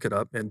down and look it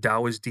up. And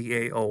DAO is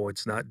DAO.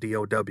 It's not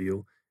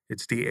DOW.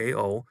 It's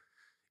DAO.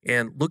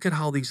 And look at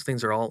how these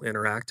things are all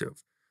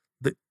interactive.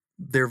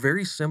 They're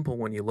very simple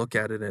when you look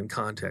at it in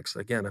context.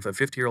 Again, if a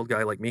 50-year-old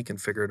guy like me can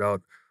figure it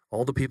out,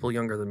 all the people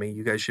younger than me,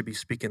 you guys should be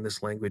speaking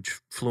this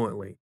language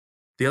fluently.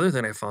 The other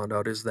thing I found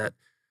out is that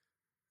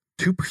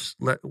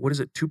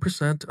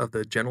 2% of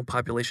the general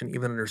population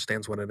even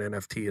understands what an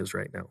NFT is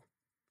right now,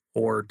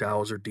 or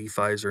DAOs or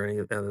DeFis or any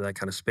of that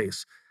kind of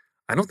space.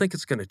 I don't think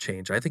it's going to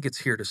change. I think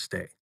it's here to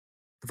stay.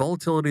 The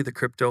volatility of the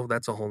crypto,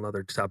 that's a whole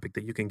nother topic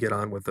that you can get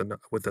on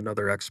with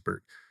another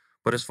expert.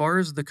 But as far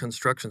as the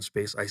construction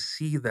space, I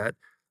see that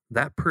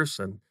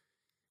person,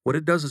 what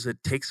it does is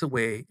it takes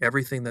away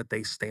everything that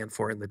they stand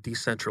for in the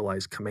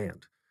decentralized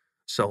command.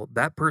 So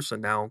that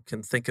person now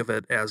can think of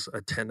it as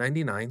a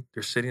 1099.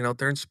 They're sitting out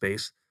there in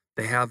space.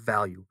 They have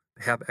value.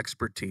 They have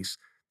expertise.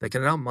 They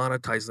can now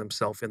monetize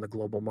themselves in the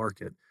global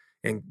market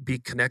and be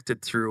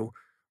connected through,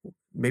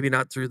 maybe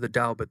not through the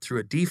DAO, but through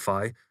a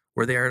DeFi,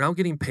 where they are now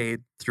getting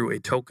paid through a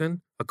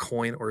token, a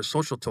coin, or a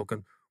social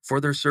token for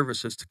their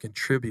services to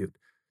contribute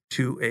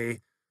to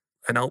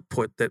an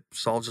output that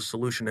solves a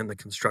solution in the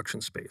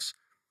construction space.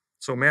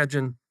 So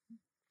imagine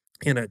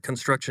in a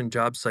construction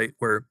job site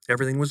where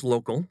everything was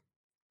local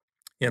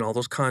and all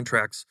those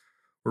contracts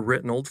were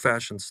written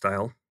old-fashioned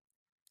style,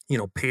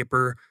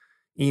 paper,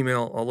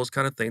 email, all those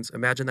kind of things.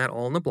 Imagine that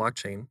all in the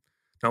blockchain.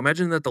 Now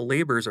imagine that the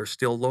laborers are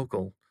still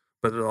local,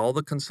 but that all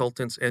the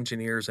consultants,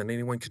 engineers, and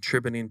anyone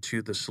contributing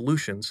to the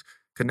solutions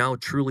could now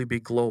truly be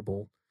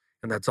global.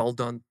 And that's all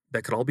done.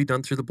 That could all be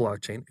done through the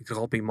blockchain. It could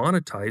all be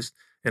monetized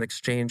and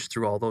exchanged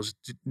through all those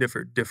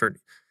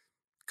different,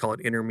 call it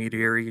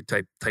intermediary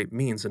type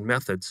means and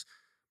methods.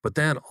 But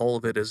then all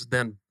of it is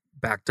then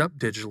backed up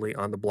digitally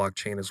on the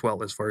blockchain as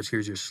well, as far as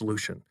here's your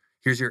solution,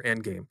 here's your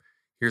end game,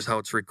 here's how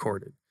it's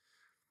recorded.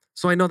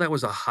 So I know that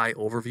was a high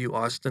overview,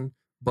 Austin,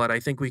 but I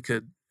think we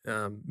could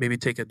maybe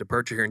take a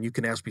departure here and you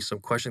can ask me some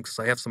questions, because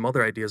I have some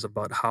other ideas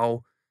about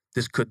how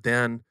this could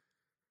then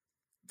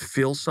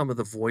fill some of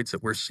the voids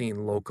that we're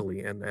seeing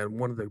locally. And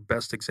one of the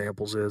best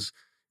examples is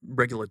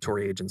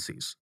regulatory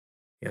agencies.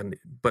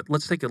 But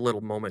let's take a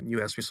little moment and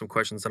you ask me some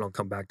questions, and I'll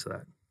come back to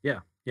that.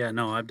 Yeah,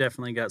 no, I've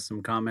definitely got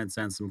some comments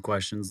and some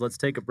questions. Let's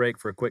take a break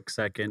for a quick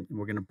second.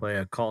 We're going to play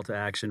a call to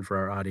action for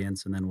our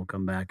audience, and then we'll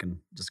come back and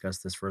discuss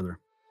this further.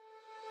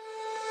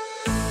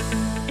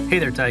 Hey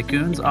there,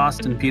 Tycoons.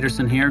 Austin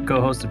Peterson here,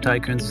 co-host of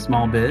Tycoons of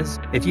Small Biz.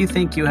 If you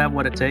think you have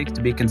what it takes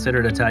to be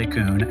considered a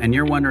tycoon and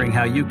you're wondering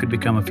how you could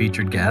become a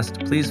featured guest,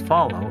 please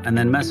follow and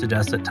then message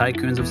us at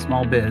Tycoons of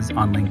Small Biz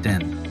on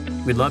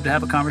LinkedIn. We'd love to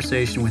have a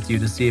conversation with you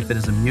to see if it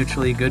is a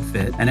mutually good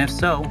fit, and if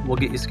so, we'll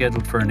get you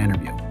scheduled for an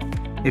interview.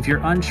 If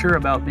you're unsure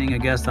about being a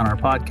guest on our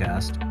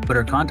podcast, but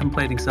are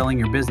contemplating selling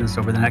your business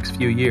over the next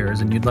few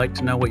years and you'd like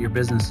to know what your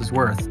business is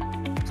worth,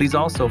 please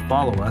also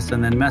follow us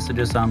and then message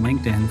us on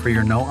LinkedIn for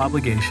your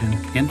no-obligation,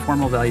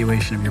 informal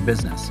valuation of your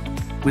business.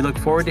 We look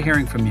forward to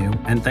hearing from you,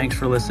 and thanks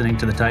for listening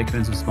to the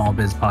Tycoons of Small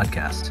Biz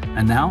podcast.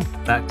 And now,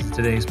 back to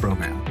today's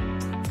program.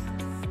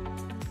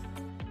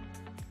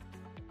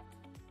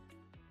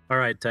 All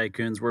right,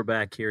 Tycoons, we're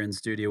back here in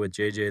studio with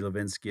JJ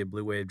Levenske of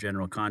Bluewave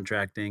General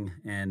Contracting.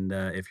 And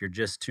if you're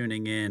just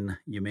tuning in,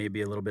 you may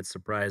be a little bit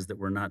surprised that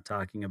we're not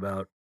talking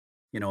about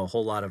a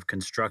whole lot of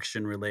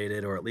construction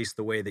related, or at least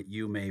the way that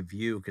you may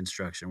view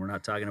construction. We're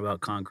not talking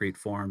about concrete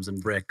forms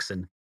and bricks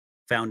and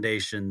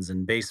foundations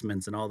and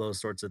basements and all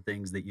those sorts of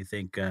things that you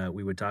think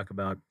we would talk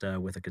about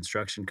with a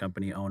construction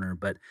company owner.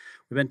 But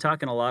we've been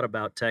talking a lot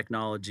about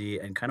technology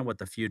and kind of what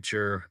the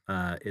future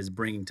is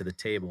bringing to the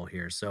table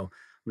here. So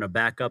I'm going to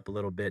back up a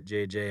little bit,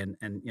 JJ.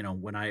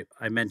 And when I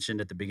mentioned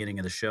at the beginning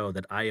of the show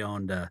that I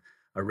owned a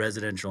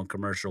residential and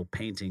commercial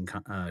painting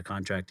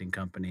contracting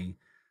company,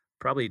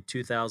 probably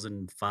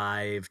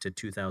 2005 to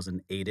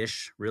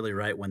 2008-ish, really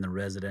right when the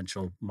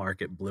residential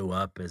market blew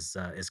up is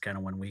kind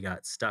of when we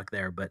got stuck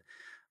there. But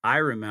I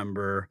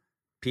remember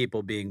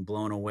people being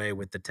blown away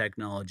with the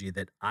technology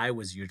that I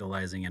was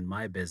utilizing in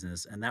my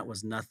business, and that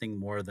was nothing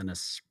more than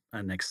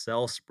an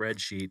Excel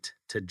spreadsheet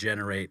to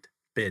generate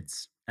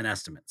bids and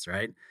estimates,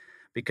 right?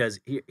 Because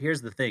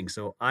here's the thing.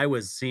 So I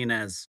was seen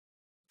as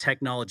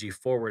technology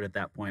forward at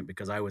that point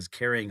because I was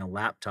carrying a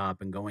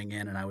laptop and going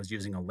in and I was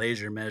using a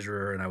laser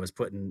measurer and I was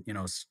putting,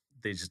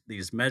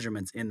 these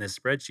measurements in this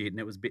spreadsheet, and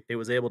it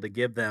was able to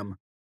give them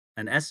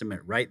an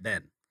estimate right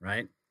then,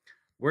 right?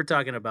 We're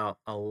talking about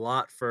a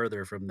lot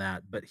further from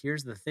that, but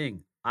here's the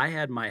thing. I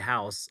had my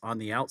house on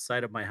the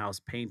outside of my house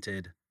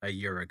painted a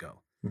year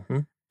ago,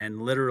 Hmm.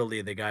 and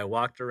literally the guy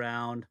walked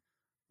around,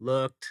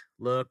 looked,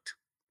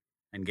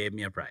 and gave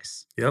me a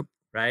price. Yep.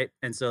 Right?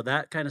 And so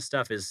that kind of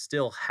stuff is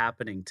still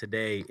happening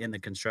today in the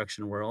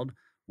construction world.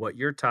 What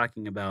you're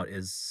talking about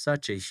is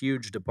such a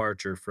huge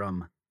departure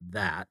from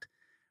that,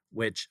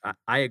 which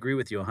I agree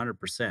with you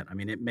 100%. I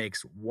mean, it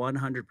makes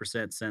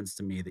 100% sense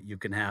to me that you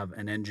can have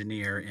an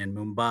engineer in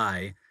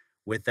Mumbai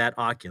with that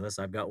Oculus.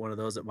 I've got one of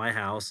those at my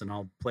house and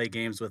I'll play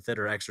games with it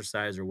or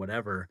exercise or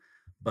whatever.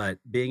 But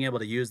being able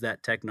to use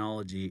that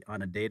technology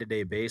on a day to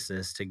day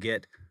basis to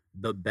get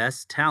the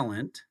best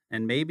talent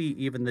and maybe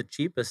even the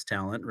cheapest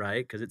talent,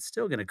 right? Because it's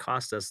still going to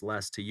cost us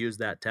less to use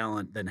that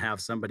talent than have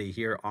somebody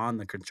here on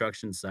the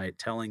construction site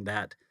telling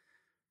that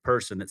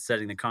person that's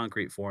setting the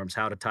concrete forms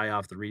how to tie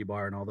off the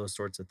rebar and all those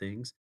sorts of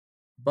things.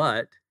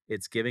 But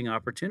it's giving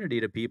opportunity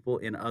to people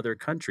in other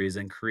countries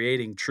and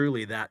creating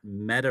truly that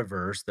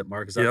metaverse that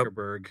Mark Yep.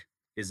 Zuckerberg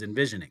is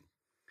envisioning,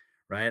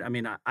 right? I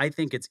mean, I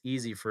think it's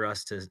easy for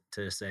us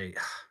to say,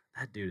 "Ah,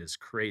 that dude is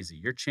crazy.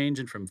 You're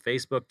changing from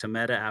Facebook to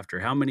Meta after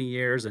how many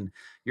years, and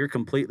you're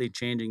completely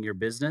changing your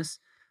business."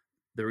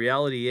 The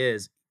reality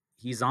is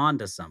he's on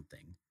to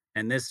something.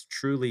 And this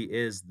truly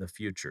is the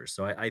future.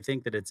 So I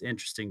think that it's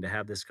interesting to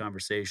have this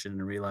conversation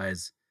and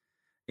realize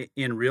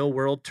in real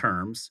world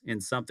terms,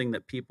 in something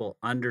that people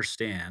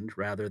understand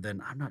rather than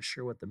I'm not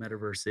sure what the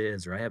metaverse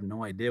is, or I have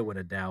no idea what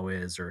a DAO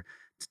is, or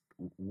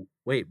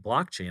wait,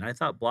 blockchain. I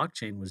thought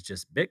blockchain was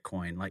just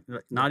Bitcoin, like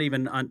not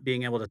even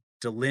being able to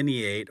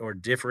delineate or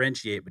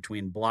differentiate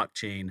between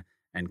blockchain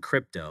and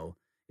crypto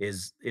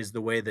is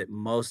the way that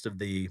most of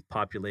the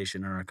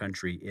population in our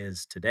country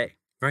is today.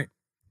 Right.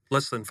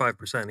 Less than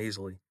 5%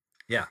 easily.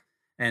 Yeah.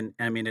 And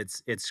I mean,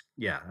 it's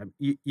yeah,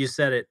 you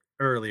said it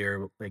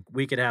earlier, like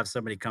we could have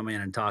somebody come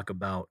in and talk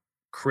about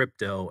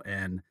crypto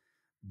and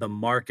the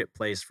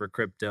marketplace for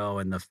crypto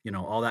and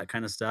all that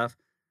kind of stuff.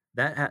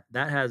 That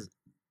has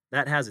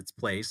its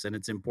place and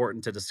it's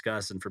important to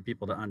discuss and for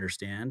people to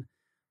understand.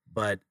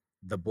 But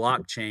the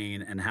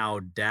blockchain and how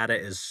data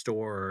is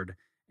stored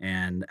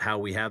and how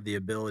we have the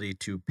ability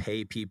to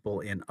pay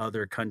people in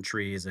other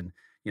countries and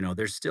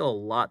there's still a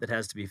lot that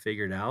has to be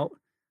figured out,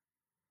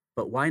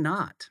 but why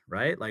not,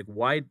 right? Like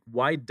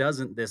why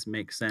doesn't this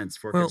make sense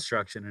for Well,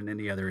 construction and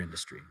any other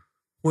industry?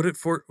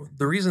 for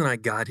the reason I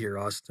got here,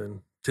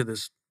 Austin, to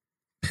this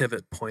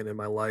pivot point in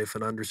my life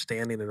and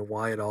understanding and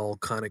why it all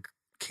kind of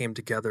came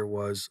together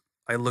was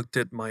I looked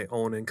at my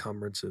own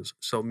encumbrances.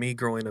 So me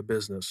growing a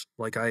business,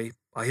 like I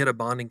hit a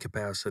bonding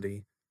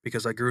capacity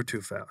because I grew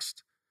too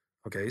fast.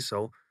 Okay,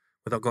 so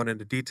without going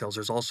into details,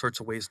 there's all sorts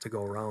of ways to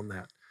go around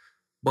that.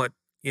 But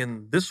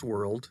in this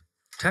world,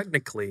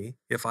 technically,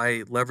 if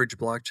I leverage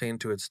blockchain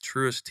to its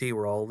truest T,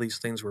 where all these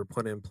things were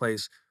put in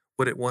place,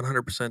 would it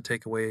 100%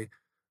 take away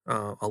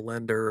a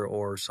lender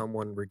or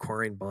someone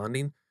requiring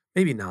bonding?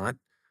 Maybe not,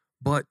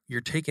 but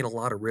you're taking a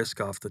lot of risk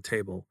off the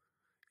table.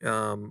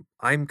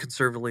 I'm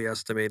conservatively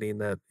estimating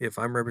that if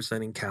I'm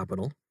representing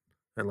capital,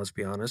 and let's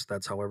be honest,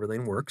 that's how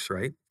everything works,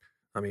 right?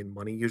 I mean,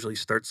 money usually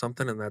starts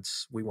something, and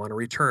we want a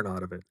return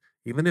out of it.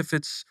 Even if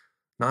it's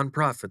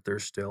nonprofit,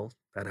 there's still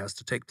that has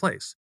to take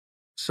place.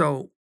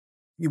 So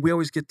we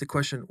always get the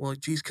question, well,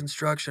 geez,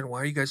 construction,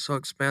 why are you guys so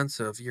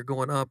expensive? You're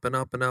going up and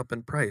up and up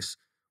in price.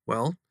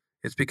 Well,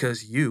 it's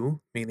because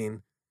you,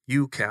 meaning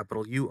you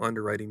capital, you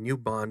underwriting, you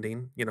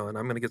bonding, and I'm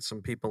going to get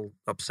some people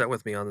upset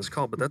with me on this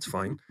call, but that's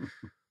fine.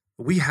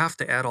 We have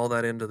to add all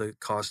that into the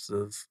cost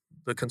of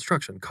the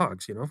construction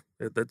cogs. It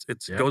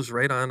Yep. goes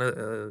right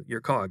on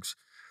your cogs.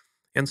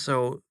 And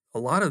so a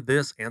lot of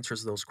this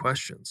answers those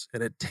questions,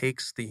 and it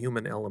takes the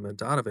human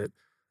element out of it,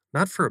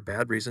 not for a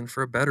bad reason,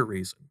 for a better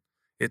reason.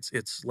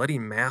 It's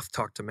letting math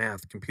talk to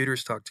math,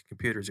 computers talk to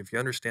computers. If you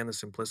understand the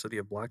simplicity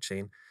of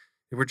blockchain,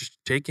 we're just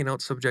taking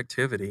out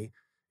subjectivity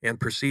and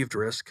perceived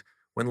risk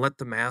when let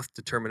the math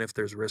determine if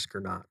there's risk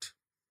or not.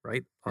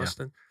 Right, Yeah.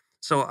 Austin?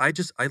 So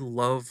I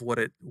love what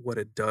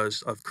it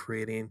does of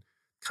creating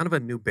kind of a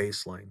new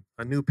baseline,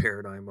 a new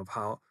paradigm of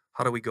how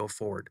do we go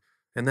forward,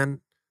 and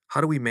then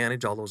how do we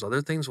manage all those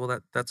other things?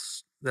 Well,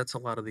 that's a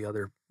lot of the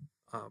other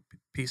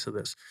piece of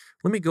this.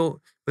 Let me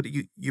go, but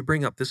you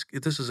bring up this.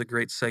 This is a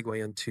great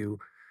segue into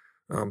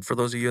for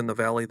those of you in the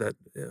valley that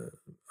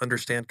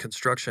understand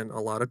construction. A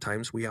lot of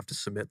times we have to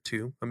submit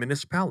to a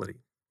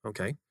municipality.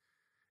 Okay,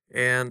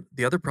 and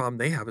the other problem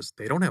they have is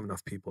they don't have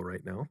enough people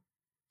right now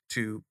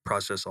to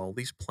process all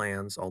these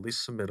plans, all these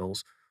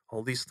submittals,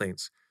 all these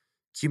things.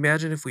 Can you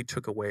imagine if we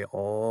took away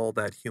all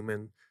that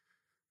human,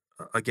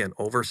 again,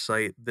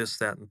 oversight, this,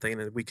 that, and thing,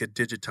 and we could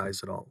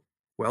digitize it all?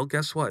 Well,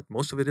 guess what?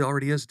 Most of it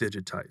already is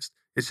digitized.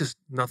 It's just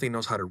nothing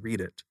knows how to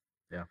read it.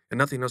 Yeah. And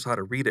nothing knows how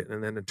to read it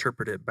and then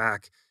interpret it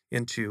back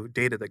into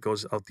data that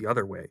goes out the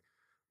other way.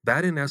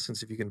 That, in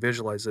essence, if you can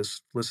visualize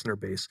this listener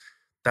base,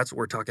 that's what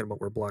we're talking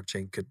about where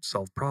blockchain could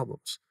solve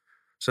problems.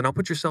 So now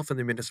put yourself in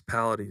the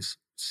municipality's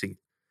seat.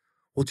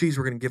 Well, geez,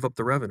 we're going to give up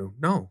the revenue.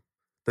 No,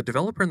 the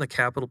developer and the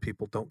capital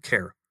people don't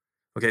care.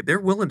 Okay, they're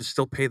willing to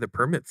still pay the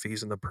permit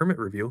fees and the permit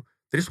review.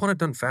 They just want it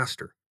done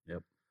faster.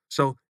 Yep.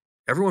 So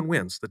everyone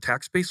wins. The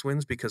tax base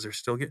wins because they're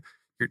still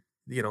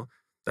you know,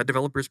 that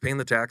developer is paying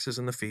the taxes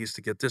and the fees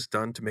to get this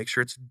done to make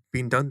sure it's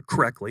being done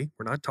correctly.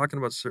 We're not talking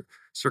about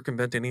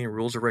circumventing any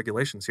rules or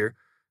regulations here.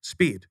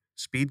 Speed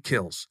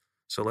kills.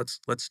 So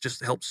let's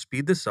just help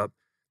speed this up.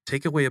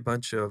 Take away a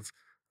bunch of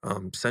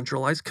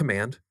centralized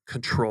command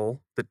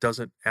control that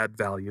doesn't add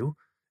value,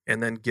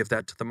 and then give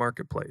that to the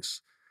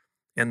marketplace.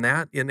 And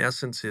that, in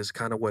essence, is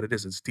kind of what it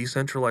is. It's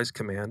decentralized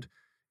command.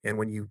 And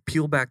when you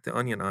peel back the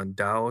onion on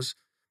DAOs,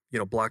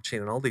 blockchain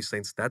and all these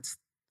things, that's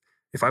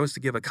if I was to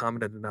give a common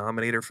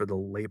denominator for the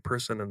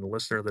layperson and the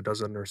listener that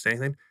doesn't understand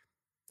anything,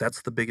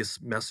 that's the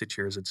biggest message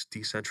here is it's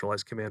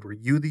decentralized command where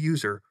you, the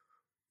user,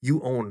 you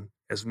own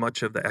as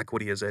much of the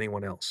equity as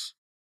anyone else.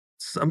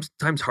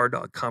 Sometimes hard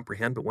to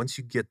comprehend, but once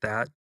you get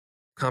that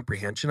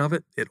comprehension of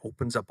it, it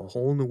opens up a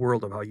whole new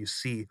world of how you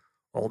see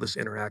all this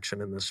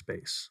interaction in this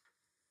space.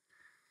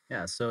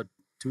 Yeah. So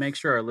to make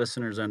sure our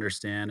listeners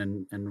understand,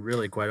 and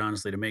really, quite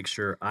honestly, to make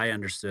sure I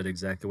understood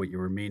exactly what you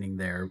were meaning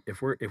there,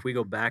 if we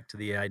go back to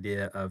the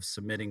idea of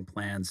submitting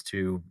plans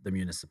to the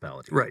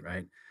municipality, Right.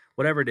 right?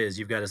 Whatever it is,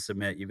 you've got to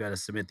submit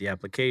the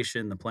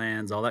application, the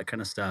plans, all that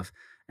kind of stuff.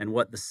 And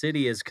what the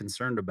city is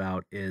concerned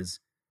about is,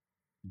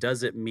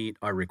 does it meet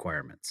our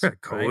requirements? Yeah,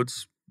 right?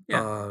 codes,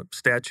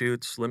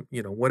 statutes,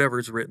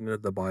 whatever's written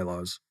in the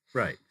bylaws.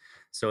 Right.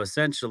 So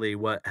essentially,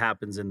 what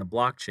happens in the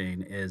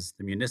blockchain is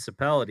the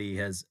municipality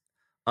has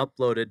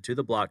uploaded to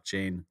the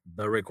blockchain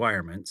the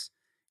requirements.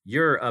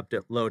 You're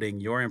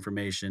uploading your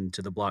information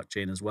to the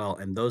blockchain as well.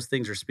 And those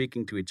things are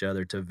speaking to each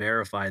other to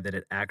verify that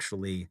it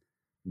actually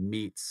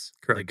meets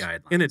Correct. the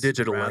guidelines. In a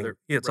digital language.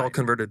 Yeah, it's all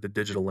converted to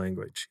digital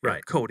language. Yeah,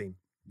 right. Coding.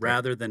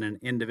 Rather than an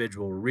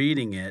individual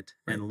reading it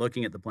and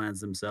looking at the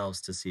plans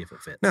themselves to see if it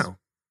fits. Now,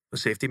 a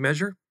safety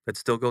measure that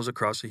still goes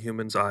across a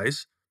human's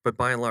eyes, but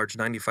by and large,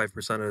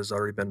 95% of it has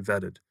already been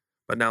vetted.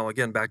 But now,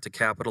 again, back to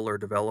capital or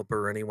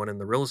developer or anyone in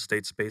the real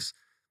estate space,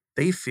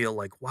 they feel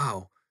like,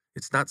 wow,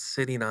 it's not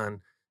sitting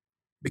on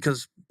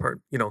because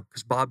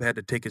Bob had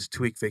to take his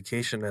 2-week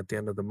vacation at the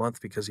end of the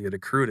month because he had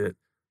accrued it.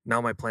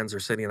 Now my plans are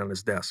sitting on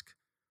his desk.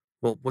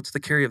 Well, what's the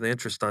carry of the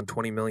interest on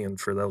 20 million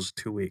for those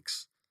 2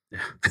 weeks? Yeah.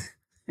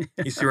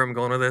 You see where I'm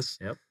going with this?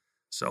 Yep.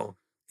 So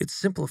it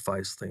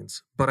simplifies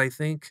things, but I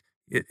think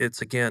it's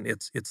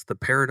the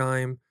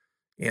paradigm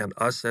and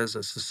us as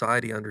a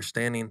society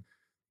understanding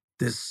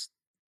this.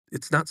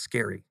 It's not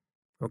scary.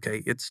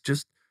 Okay. It's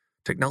just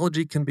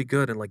technology can be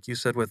good. And like you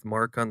said, with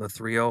Mark on the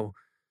 3.0,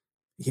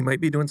 he might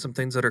be doing some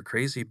things that are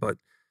crazy, but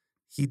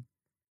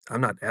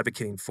I'm not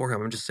advocating for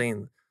him. I'm just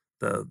saying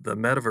the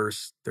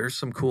metaverse, there's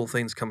some cool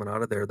things coming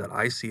out of there that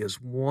I see as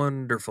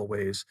wonderful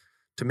ways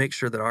to make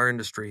sure that our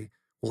industry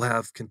will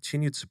have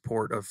continued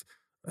support of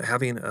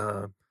having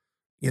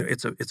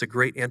it's a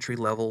great entry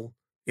level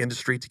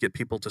industry to get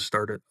people to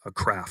start a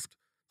craft,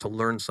 to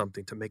learn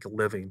something, to make a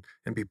living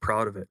and be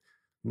proud of it.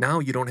 Now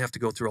you don't have to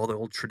go through all the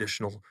old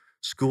traditional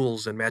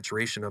schools and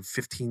maturation of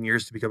 15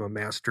 years to become a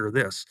master of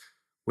this.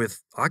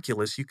 With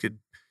Oculus, you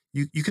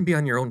can be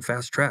on your own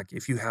fast track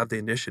if you have the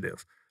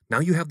initiative. Now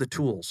you have the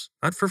tools,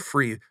 not for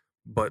free,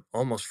 but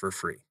almost for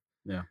free.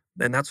 Yeah.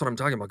 And that's what I'm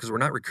talking about, because we're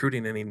not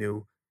recruiting any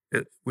new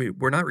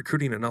we're not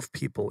recruiting enough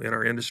people in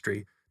our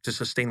industry to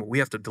sustain what we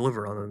have to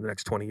deliver on in the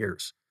next 20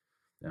 years.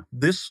 Yeah.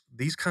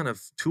 These kind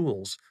of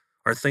tools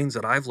are things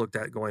that I've looked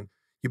at going,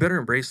 you better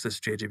embrace this,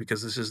 JJ,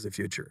 because this is the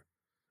future.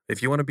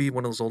 If you want to be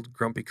one of those old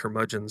grumpy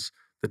curmudgeons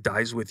that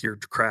dies with your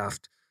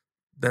craft,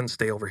 then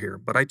stay over here.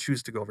 But I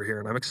choose to go over here,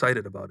 and I'm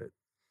excited about it.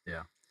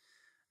 Yeah.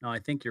 No, I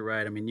think you're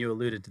right. I mean, you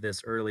alluded to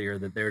this earlier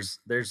that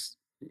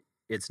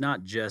it's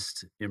not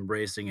just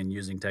embracing and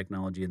using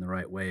technology in the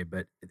right way,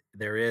 but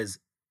there is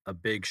a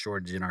big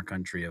shortage in our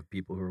country of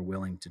people who are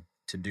willing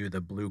to do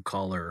the blue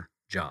collar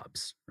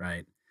jobs,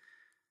 right?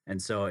 And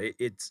so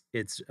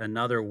it's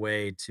another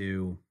way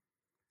to,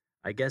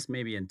 I guess,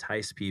 maybe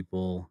entice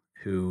people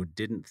who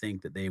didn't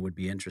think that they would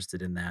be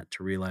interested in that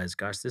to realize,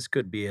 gosh, this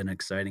could be an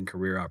exciting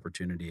career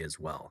opportunity as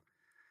well.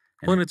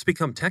 And Well, and it's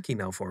become techie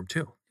now for him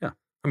too. yeah,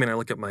 I mean, I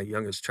look at my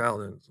youngest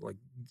child and it's like,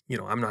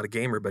 I'm not a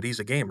gamer, but he's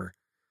a gamer.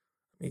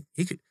 I mean,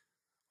 he could.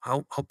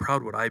 How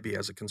proud would I be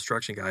as a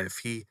construction guy if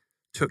he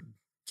took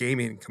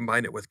gaming and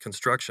combined it with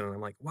construction? And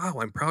I'm like, wow,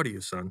 I'm proud of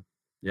you, son.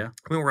 yeah,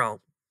 I mean, we're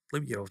all,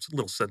 it's a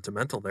little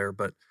sentimental there,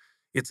 but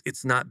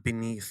it's not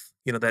beneath.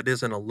 That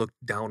isn't a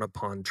looked down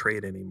upon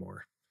trade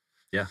anymore.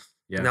 yeah,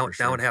 yeah, Now for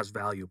now sure. it has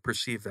value,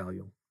 perceived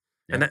value.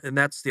 And Yeah,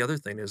 that's the other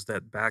thing is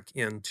that back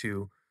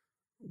into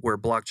where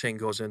blockchain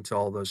goes into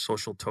all the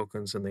social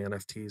tokens and the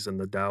NFTs and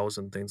the DAOs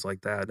and things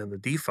like that and the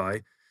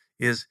DeFi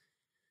is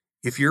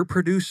if you're a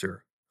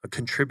producer, a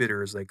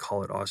contributor as they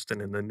call it,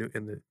 Austin,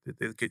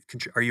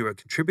 are you a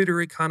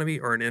contributor economy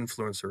or an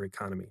influencer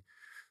economy?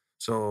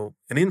 So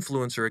an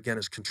influencer again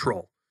is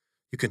control.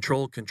 You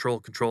control, control,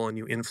 control, and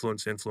you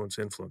influence, influence,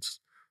 influence.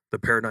 The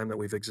paradigm that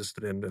we've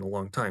existed in a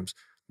long times.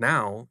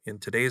 Now, in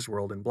today's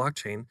world in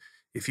blockchain,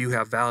 if you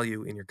have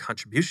value in your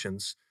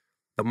contributions,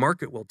 the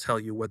market will tell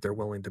you what they're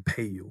willing to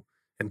pay you.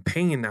 And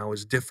paying now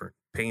is different.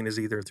 Paying is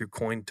either through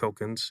coin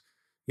tokens,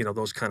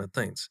 those kind of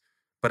things.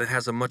 But it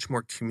has a much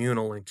more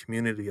communal and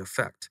community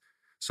effect.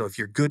 So if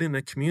you're good in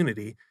a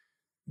community,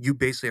 you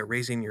basically are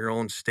raising your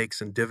own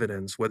stakes and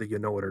dividends, whether you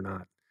know it or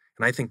not.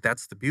 And I think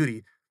that's the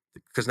beauty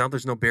because now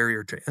there's no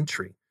barrier to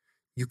entry.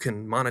 You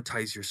can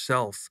monetize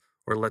yourself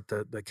or let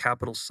the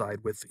capital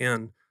side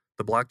within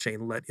the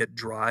blockchain, let it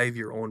drive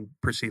your own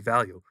perceived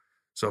value.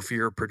 So if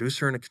you're a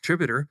producer and a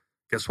contributor,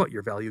 guess what?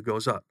 Your value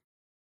goes up.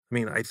 I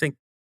mean, I think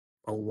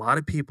a lot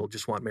of people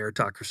just want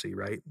meritocracy,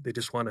 right? They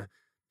just want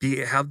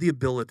to have the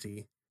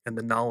ability and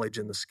the knowledge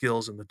and the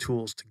skills and the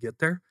tools to get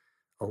there.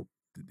 Uh,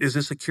 Is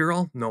this a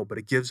cure-all? No, but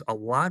it gives a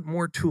lot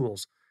more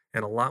tools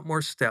and a lot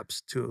more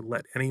steps to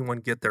let anyone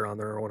get there on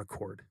their own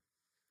accord.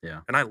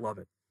 yeah, And I love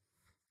it.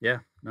 yeah.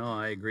 No,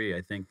 I agree.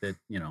 I think that,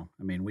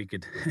 I mean, we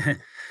could,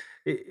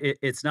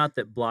 it's not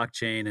that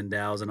blockchain and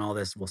DAOs and all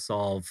this will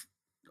solve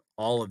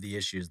all of the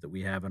issues that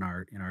we have in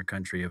our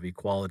country of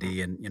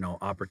equality and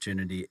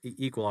opportunity,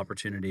 equal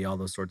opportunity, all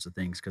those sorts of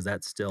things, because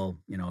that's still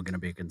going to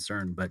be a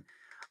concern. But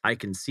I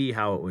can see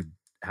how it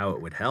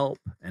would help,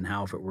 and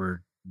how if it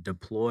were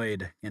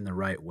deployed in the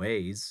right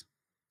ways,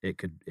 it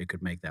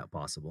could make that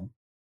possible.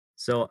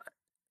 So, a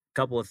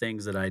couple of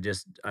things that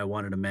I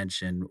wanted to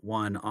mention.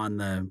 One on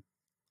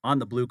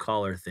the blue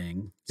collar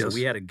thing. So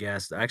we Yes. had a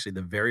guest, actually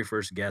the very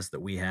first guest that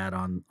we had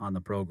on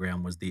the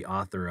program was the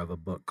author of a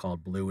book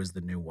called Blue is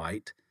the New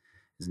White.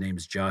 His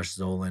name's Josh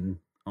Zolan,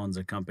 owns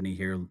a company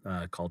here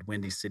called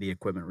Windy City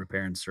Equipment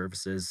Repair and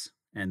Services,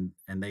 and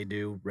they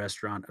do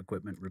restaurant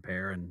equipment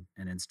repair and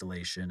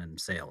installation and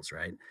sales,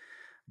 right?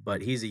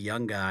 But he's a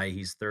young guy.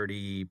 He's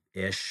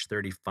 30-ish,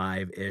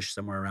 35-ish,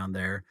 somewhere around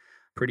there.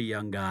 Pretty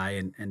young guy,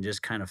 and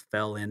just kind of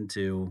fell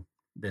into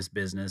this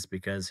business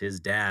because his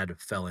dad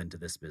fell into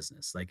this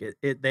business. Like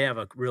they have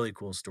a really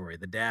cool story.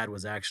 The dad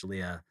was actually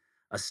a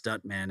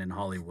stuntman in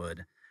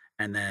Hollywood,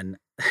 and then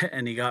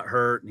and he got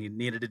hurt and he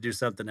needed to do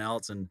something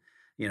else, and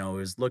he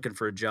was looking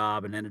for a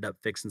job and ended up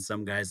fixing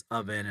some guy's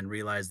oven and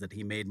realized that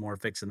he made more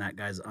fixing that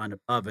guy's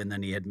oven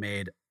than he had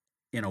made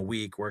in a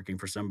week working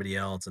for somebody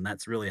else. And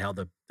that's really how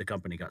the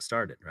company got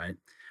started, right?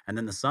 And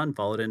then the son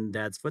followed in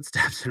dad's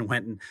footsteps and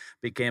went and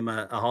became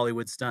a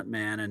Hollywood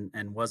stuntman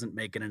and wasn't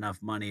making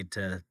enough money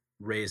to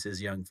raise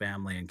his young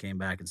family, and came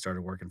back and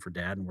started working for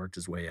dad and worked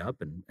his way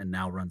up, and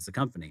now runs the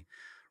company.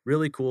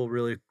 Really cool,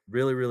 really,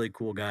 really, really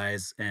cool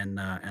guys. And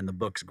the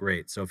book's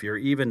great. So if you're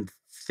even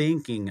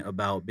thinking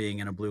about being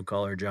in a blue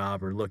collar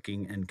job or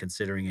looking and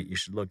considering it, you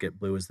should look at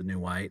Blue is the New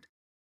White.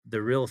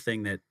 The real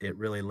thing that it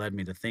really led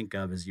me to think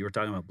of is you were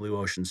talking about blue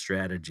ocean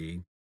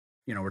strategy.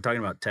 We're talking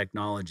about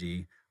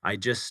technology. I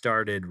just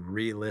started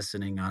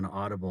re-listening on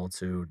Audible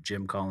to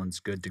Jim Collins'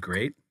 Good to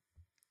Great.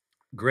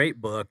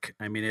 Great book.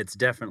 I mean, it's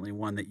definitely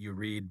one that you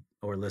read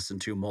or listen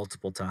to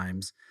multiple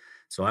times.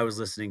 So I was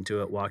listening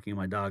to it walking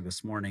my dog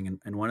this morning.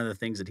 And one of the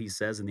things that he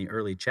says in the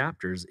early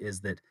chapters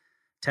is that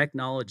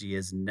technology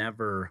is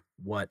never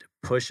what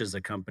pushes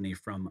a company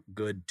from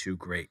good to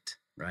great,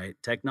 right?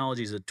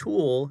 Technology is a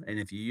tool. And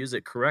if you use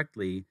it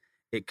correctly,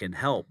 it can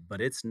help,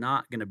 but it's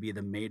not going to be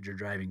the major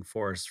driving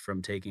force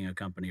from taking a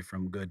company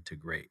from good to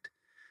great.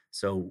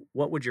 So,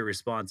 what would your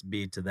response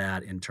be to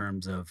that in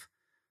terms of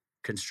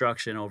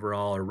construction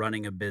overall or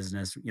running a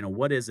business?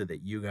 What is it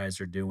that you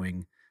guys are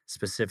doing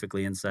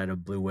specifically inside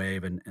of Blue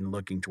Wave and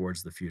looking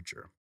towards the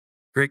future?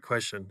 Great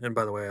question. And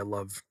by the way, I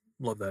love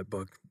that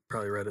book.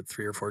 Probably read it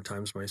 3 or 4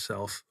 times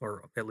myself,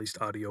 or at least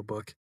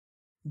audiobook.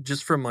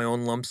 Just from my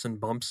own lumps and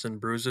bumps and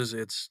bruises,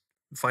 it's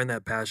find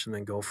that passion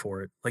and go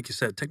for it. Like you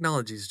said,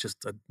 technology is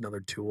just another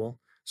tool.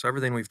 So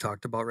everything we've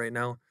talked about right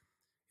now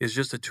is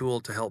just a tool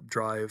to help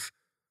drive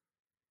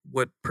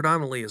what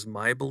predominantly is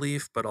my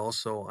belief, but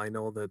also I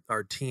know that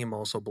our team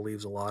also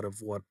believes a lot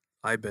of what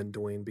I've been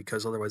doing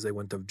because otherwise they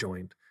wouldn't have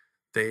joined.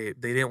 They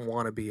didn't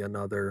want to be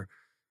another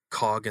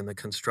cog in the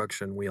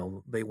construction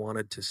wheel. They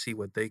wanted to see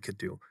what they could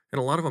do. And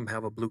a lot of them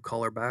have a blue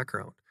collar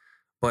background.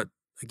 But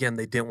again,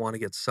 they didn't want to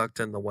get sucked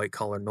in the white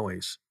collar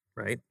noise,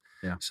 right?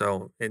 Yeah.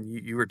 So, and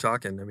you were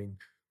talking, I mean,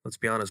 let's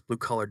be honest, blue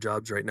collar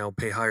jobs right now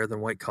pay higher than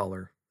white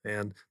collar.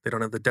 And they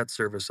don't have the debt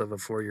service of a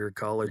 4-year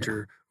college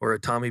Yeah. or a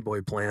Tommy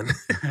Boy plan,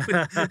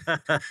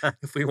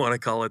 if we want to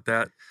call it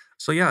that.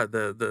 So yeah,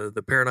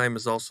 the paradigm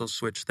is also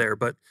switched there.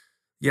 But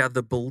yeah,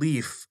 the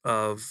belief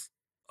of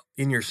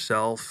in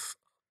yourself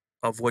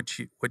of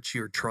what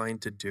you're trying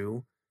to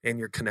do and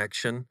your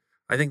connection.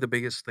 I think the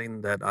biggest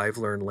thing that I've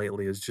learned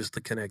lately is just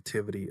the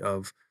connectivity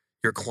of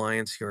your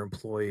clients, your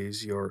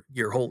employees,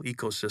 your whole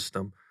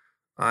ecosystem.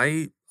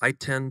 I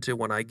tend to,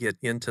 when I get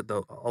into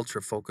the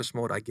ultra focus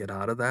mode, I get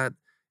out of that.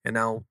 And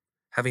now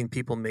having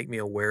people make me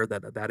aware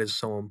that that is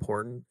so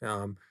important.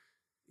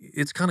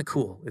 It's kind of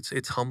cool.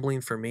 It's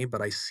humbling for me,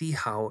 but I see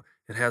how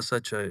it has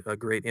such a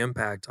great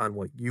impact on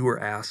what you were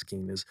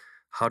asking is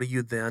how do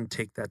you then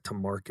take that to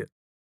market?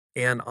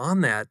 And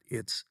on that,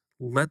 it's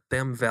let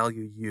them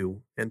value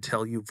you and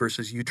tell you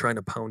versus you trying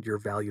to pound your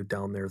value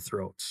down their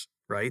throats,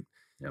 right?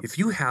 Yep. If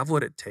you have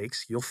what it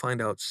takes, you'll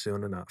find out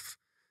soon enough.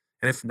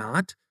 And if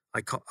not,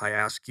 I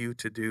ask you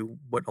to do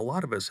what a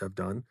lot of us have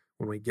done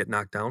when we get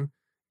knocked down,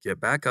 get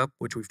back up,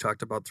 which we've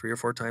talked about 3 or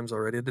 4 times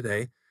already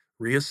today,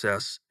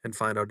 reassess and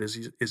find out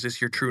is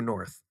this your true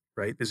north,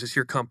 right? Is this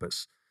your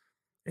compass?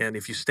 And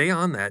if you stay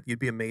on that, you'd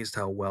be amazed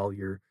how well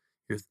your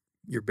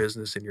your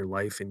business and your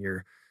life and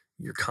your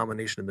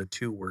combination of the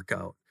two work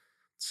out.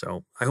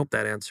 So I hope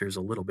that answers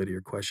a little bit of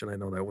your question. I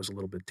know that was a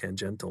little bit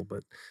tangential,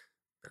 but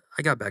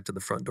I got back to the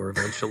front door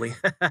eventually.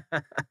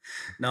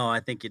 No, I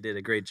think you did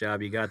a great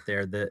job. You got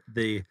there.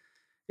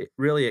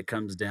 It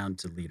comes down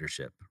to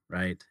leadership,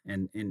 right?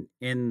 And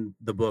in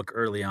the book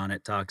early on,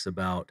 it talks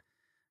about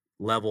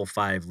level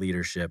 5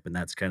 leadership, and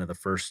that's kind of the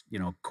first,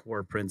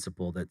 core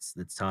principle that's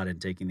taught in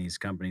taking these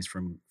companies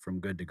from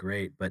good to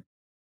great. But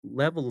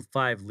level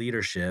 5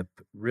 leadership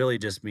really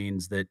just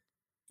means that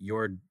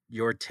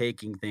you're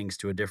taking things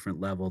to a different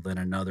level than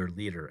another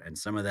leader. And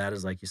some of that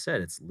is, like you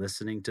said, it's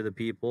listening to the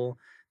people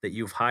that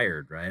you've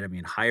hired, right? I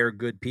mean, hire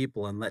good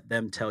people and let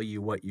them tell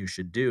you what you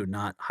should do,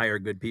 not hire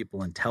good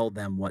people and tell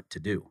them what to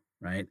do,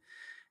 right?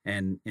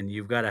 And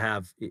you've got to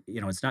have,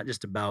 it's not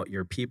just about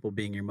your people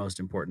being your most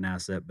important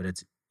asset, but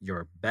it's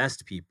your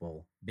best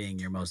people being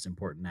your most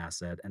important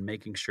asset and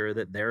making sure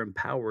that they're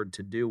empowered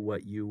to do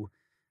what you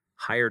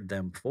hired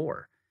them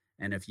for.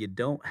 And if you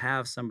don't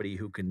have somebody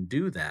who can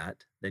do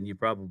that, then you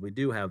probably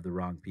do have the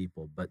wrong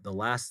people. But the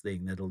last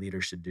thing that a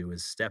leader should do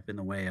is step in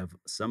the way of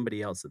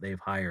somebody else that they've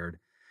hired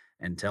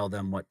and tell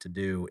them what to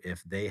do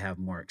if they have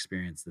more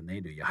experience than they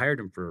do. You hired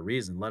them for a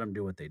reason, let them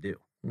do what they do.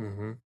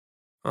 hmm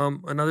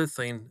Another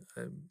thing,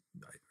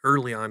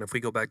 early on, if we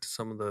go back to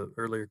some of the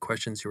earlier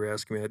questions you were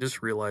asking me, I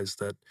just realized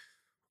that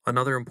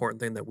another important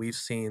thing that we've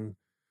seen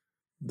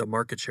the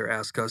market share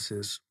ask us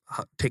is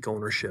take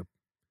ownership.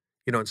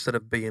 Instead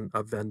of being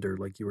a vendor,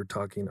 like you were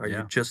talking, are you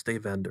Yeah. just a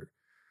vendor?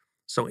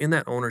 So in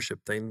that ownership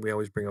thing, we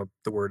always bring up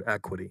the word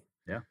equity.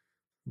 Yeah.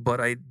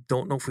 But I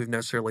don't know if we've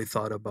necessarily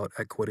thought about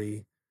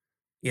equity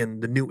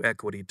in the new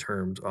equity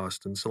terms,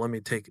 Austin. So let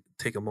me take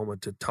a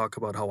moment to talk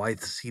about how I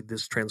see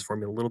this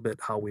transforming a little bit,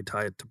 how we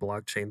tie it to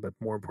blockchain, but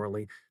more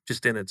importantly,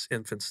 just in its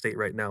infant state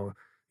right now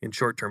in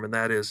short term. And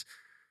that is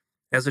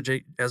as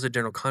a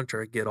general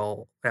contractor, I get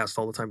all asked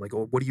all the time, like,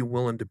 "Oh, what are you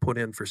willing to put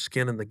in for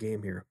skin in the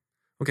game here?"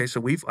 Okay,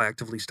 so we've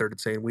actively started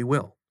saying we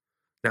will.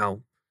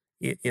 Now,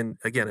 in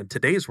again in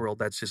today's world,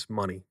 that's just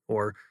money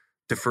or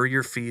defer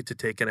your fee to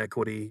take an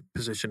equity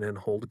position in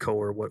Holdco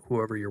or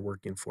whoever you're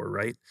working for,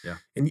 right? Yeah.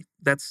 And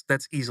that's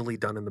easily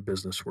done in the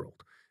business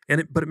world,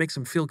 but it makes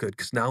them feel good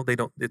because now they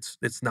don't.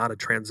 It's not a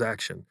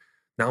transaction.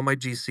 Now my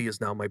GC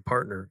is now my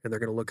partner, and they're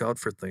going to look out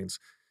for things.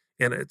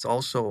 And it's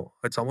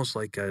almost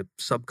like a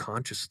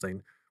subconscious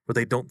thing where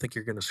they don't think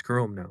you're going to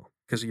screw them now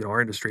because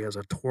our industry has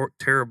a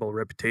terrible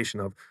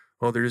reputation of,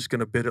 oh, they're just going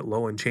to bid it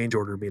low and change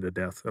order me to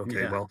death.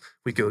 Okay, Yeah. well,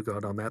 we could go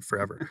on that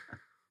forever.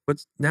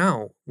 But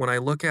now when I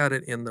look at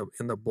it in the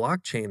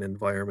blockchain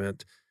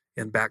environment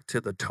and back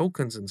to the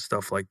tokens and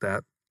stuff like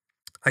that,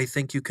 I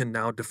think you can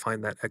now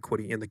define that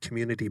equity in the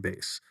community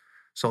base.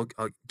 So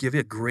I'll give you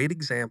a great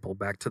example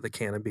back to the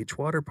Cannon Beach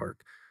Water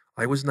Park.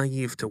 I was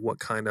naive to what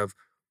kind of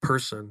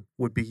person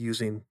would be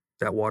using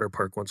that water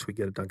park once we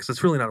get it done. Because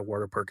it's really not a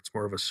water park, it's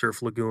more of a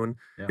surf lagoon.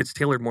 Yeah. It's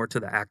tailored more to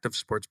the active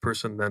sports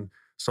person than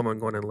someone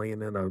going and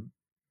laying in a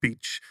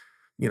beach,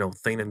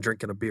 thing and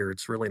drinking a beer.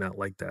 It's really not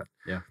like that.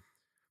 Yeah.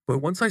 But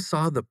once I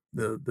saw the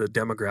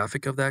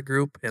demographic of that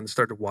group and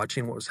started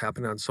watching what was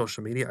happening on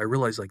social media, I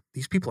realized like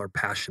these people are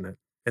passionate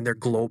and they're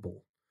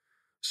global.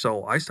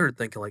 So I started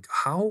thinking like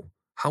how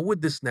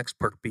would this next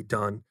park be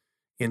done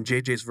in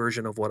JJ's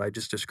version of what I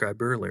just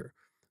described earlier?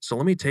 So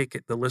let me take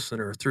the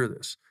listener through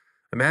this.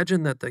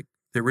 Imagine that the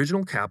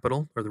original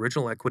capital or the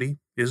original equity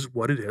is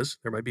what it is.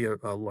 There might be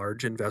a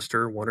large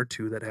investor, one or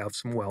two that have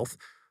some wealth,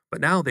 but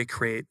now they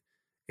create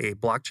a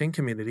blockchain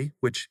community,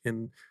 which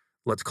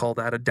let's call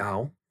that a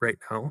DAO right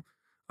now.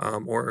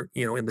 Or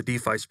in the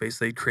DeFi space,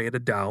 they create a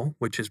DAO,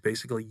 which is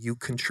basically you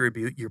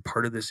contribute, you're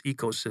part of this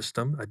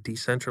ecosystem, a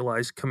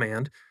decentralized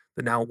command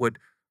that now would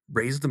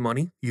raise the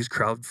money, use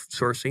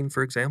crowdsourcing,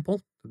 for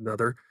example,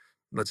 another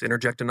let's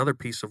interject another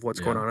piece of what's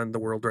going on in the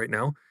world right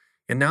now.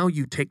 And now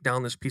you take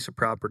down this piece of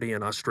property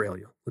in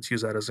Australia. Let's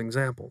use that as an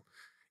example.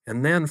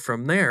 And then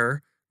from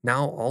there,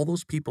 now all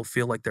those people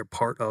feel like they're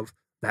part of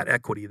that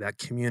equity, that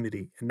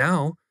community. And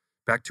now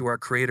back to our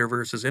creator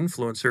versus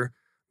influencer,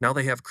 now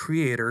they have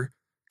creator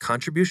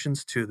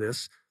contributions to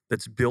this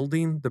that's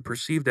building the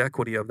perceived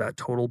equity of that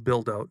total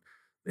build out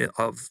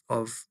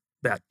of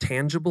that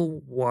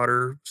tangible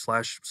water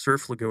 /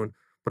 surf lagoon,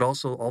 but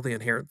also all the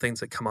inherent things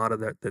that come out of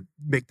that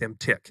make them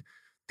tick.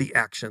 The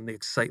action, the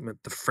excitement,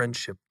 the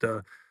friendship,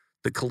 the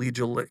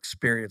collegial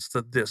experience,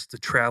 the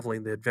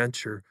traveling, the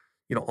adventure,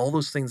 all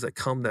those things that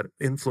come that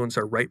influence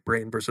our right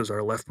brain versus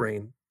our left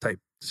brain type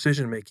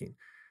decision making.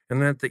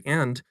 And then at the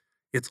end,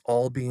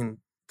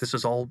 this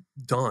is all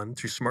done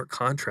through smart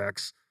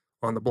contracts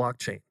on the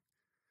blockchain.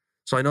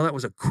 So I know that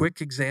was a quick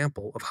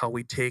example of how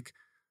we take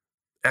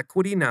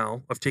equity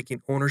now of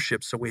taking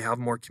ownership so we have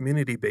more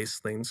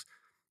community-based things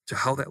to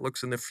how that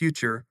looks in the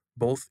future,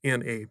 both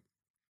in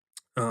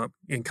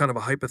in kind of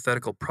a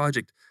hypothetical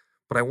project.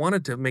 But I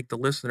wanted to make the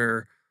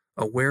listener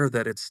aware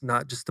that it's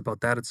not just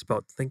about that. It's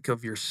about think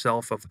of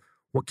yourself of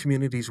what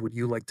communities would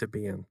you like to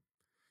be in?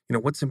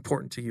 What's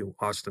important to you,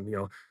 Austin?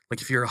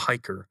 Like if you're a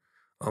hiker,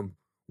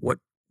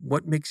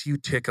 what makes you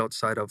tick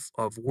outside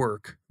of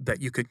work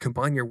that you could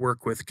combine your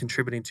work with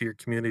contributing to your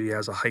community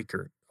as a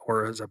hiker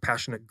or as a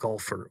passionate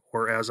golfer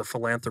or as a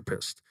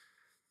philanthropist?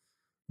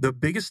 The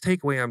biggest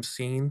takeaway I'm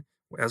seeing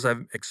as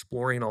I'm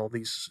exploring all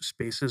these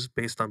spaces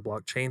based on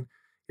blockchain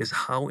is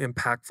how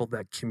impactful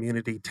that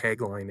community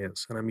tagline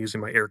is. And I'm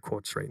using my air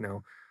quotes right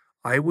now.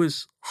 I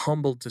was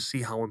humbled to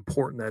see how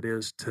important that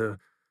is to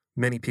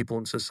many people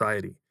in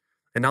society.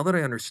 And now that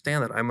I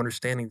understand that, I'm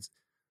understanding,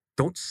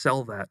 don't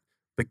sell that,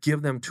 but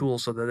give them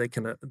tools so that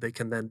they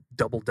can then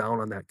double down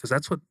on that, because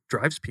that's what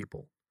drives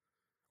people.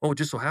 Oh, it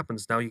just so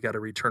happens now you got a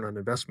return on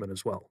investment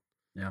as well.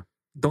 Yeah.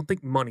 Don't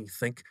think money.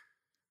 Think,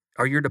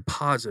 are your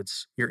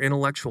deposits, your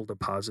intellectual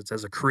deposits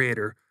as a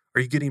creator,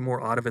 are you getting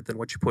more out of it than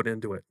what you put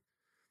into it?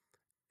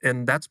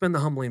 And that's been the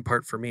humbling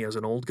part for me as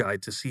an old guy,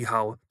 to see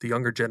how the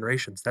younger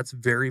generations, that's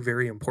very,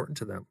 very important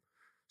to them.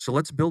 So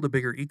let's build a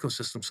bigger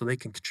ecosystem so they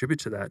can contribute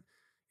to that.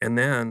 And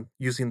then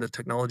using the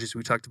technologies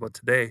we talked about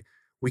today,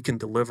 we can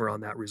deliver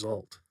on that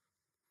result.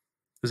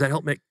 Does that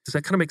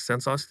kind of make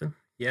sense, Austin?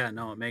 Yeah,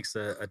 no, it makes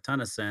a ton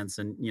of sense.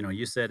 And,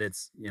 you said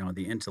it's,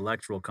 the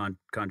intellectual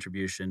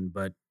contribution,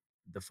 but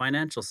the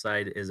financial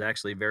side is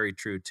actually very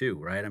true too,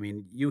 right? I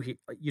mean, you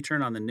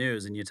turn on the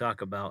news and you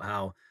talk about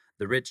how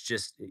the rich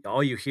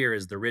all you hear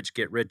is the rich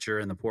get richer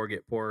and the poor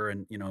get poorer.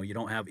 And, you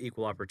don't have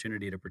equal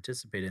opportunity to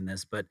participate in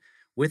this. But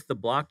with the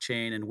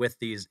blockchain and with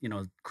these,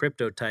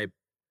 crypto type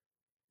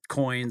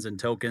coins and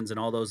tokens and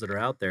all those that are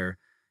out there,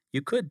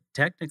 you could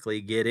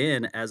technically get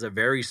in as a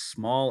very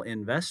small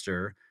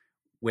investor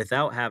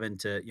without having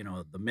to,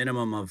 the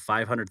minimum of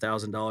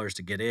 $500,000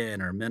 to get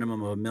in or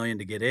minimum of $1 million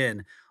to get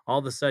in. All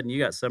of a sudden you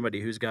got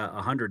somebody who's got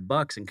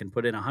 $100 and can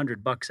put in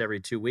 $100 every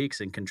 2 weeks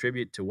and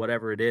contribute to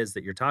whatever it is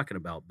that you're talking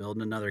about,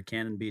 building another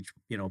Cannon Beach,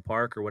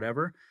 park or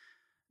whatever.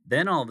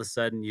 Then all of a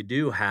sudden you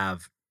do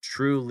have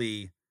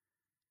truly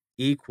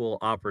equal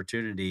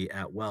opportunity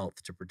at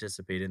wealth to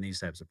participate in these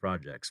types of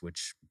projects,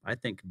 which I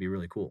think could be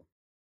really cool.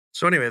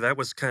 So anyway, that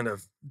was kind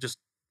of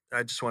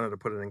I just wanted to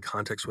put it in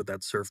context with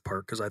that surf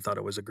park, because I thought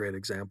it was a great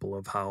example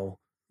of how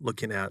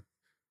looking at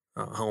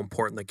how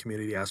important the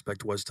community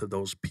aspect was to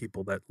those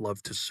people that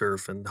love to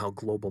surf and how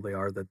global they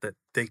are, that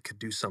they could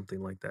do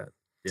something like that.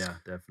 Yeah,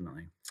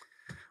 definitely.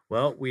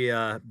 Well, we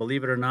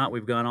believe it or not,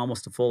 we've gone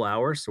almost a full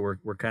hour, so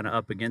we're kind of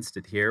up against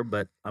it here.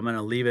 But I'm going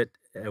to leave it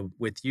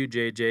with you,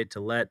 JJ,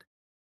 to let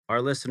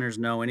our listeners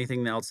know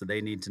anything else that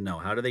they need to know.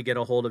 How do they get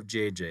a hold of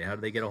JJ? How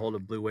do they get a hold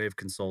of Bluewave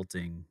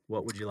Consulting?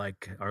 What would you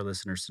like our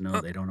listeners to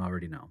know they don't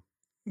already know?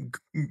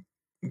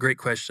 Great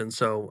question.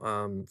 So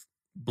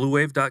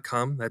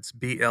bluewave.com, that's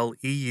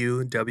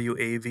BLEUWAVE,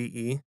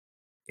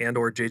 and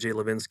or JJ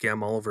Levenske.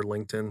 I'm all over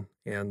LinkedIn,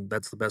 and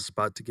that's the best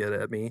spot to get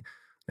at me.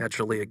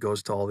 Naturally, it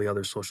goes to all the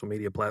other social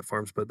media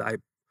platforms, but I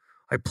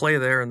play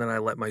there, and then I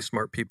let my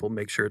smart people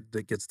make sure that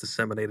it gets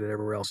disseminated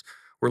everywhere else.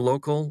 We're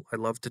local. I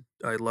love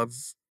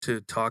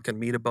to talk and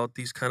meet about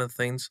these kind of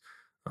things.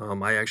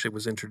 I actually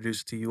was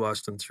introduced to you,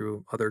 Austin,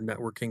 through other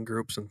networking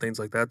groups and things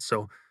like that.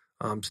 So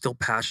I'm still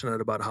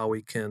passionate about how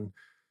we can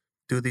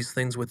do these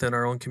things within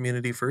our own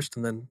community first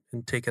and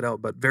take it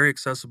out. But very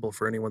accessible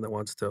for anyone that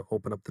wants to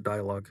open up the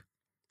dialogue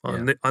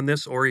on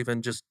this, or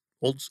even just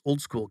old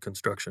school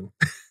construction.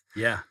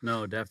 Yeah,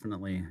 no,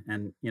 definitely.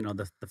 And,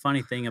 the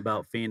funny thing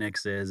about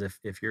Phoenix is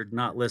if you're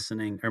not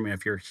listening,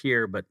 if you're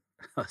here, but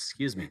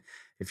excuse me,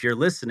 if you're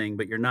listening,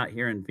 but you're not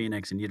here in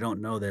Phoenix and you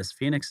don't know this,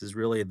 Phoenix is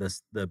really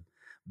the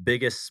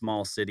biggest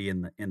small city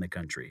in the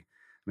country.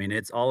 I mean,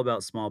 it's all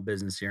about small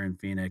business here in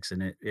Phoenix,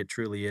 and it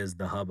truly is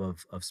the hub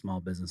of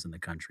small business in the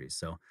country.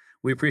 So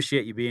we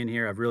appreciate you being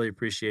here. I've really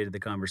appreciated the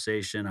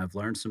conversation. I've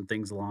learned some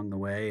things along the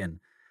way, and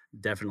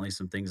definitely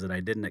some things that I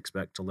didn't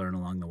expect to learn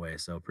along the way.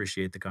 So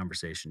appreciate the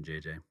conversation,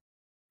 JJ.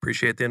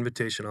 Appreciate the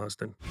invitation,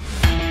 Austin.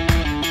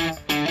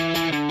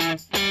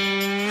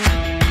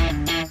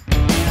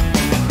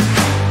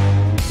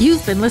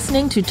 You've been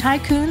listening to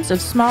Tycoons of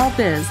Small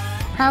Biz,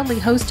 proudly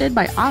hosted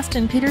by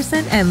Austin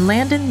Peterson and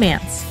Landon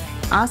Mance.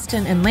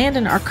 Austin and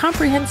Landon are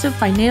comprehensive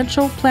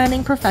financial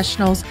planning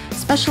professionals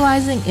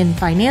specializing in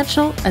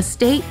financial,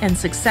 estate, and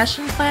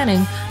succession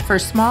planning for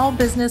small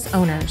business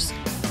owners.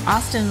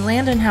 Austin and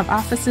Landon have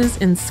offices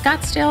in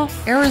Scottsdale,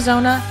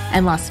 Arizona,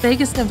 and Las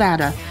Vegas,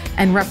 Nevada,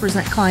 and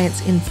represent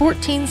clients in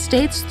 14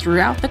 states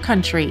throughout the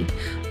country.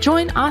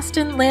 Join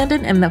Austin,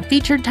 Landon, and the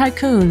featured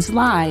Tycoons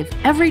live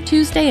every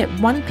Tuesday at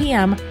 1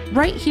 p.m.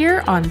 right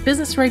here on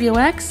Business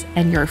RadioX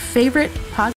and your favorite podcast.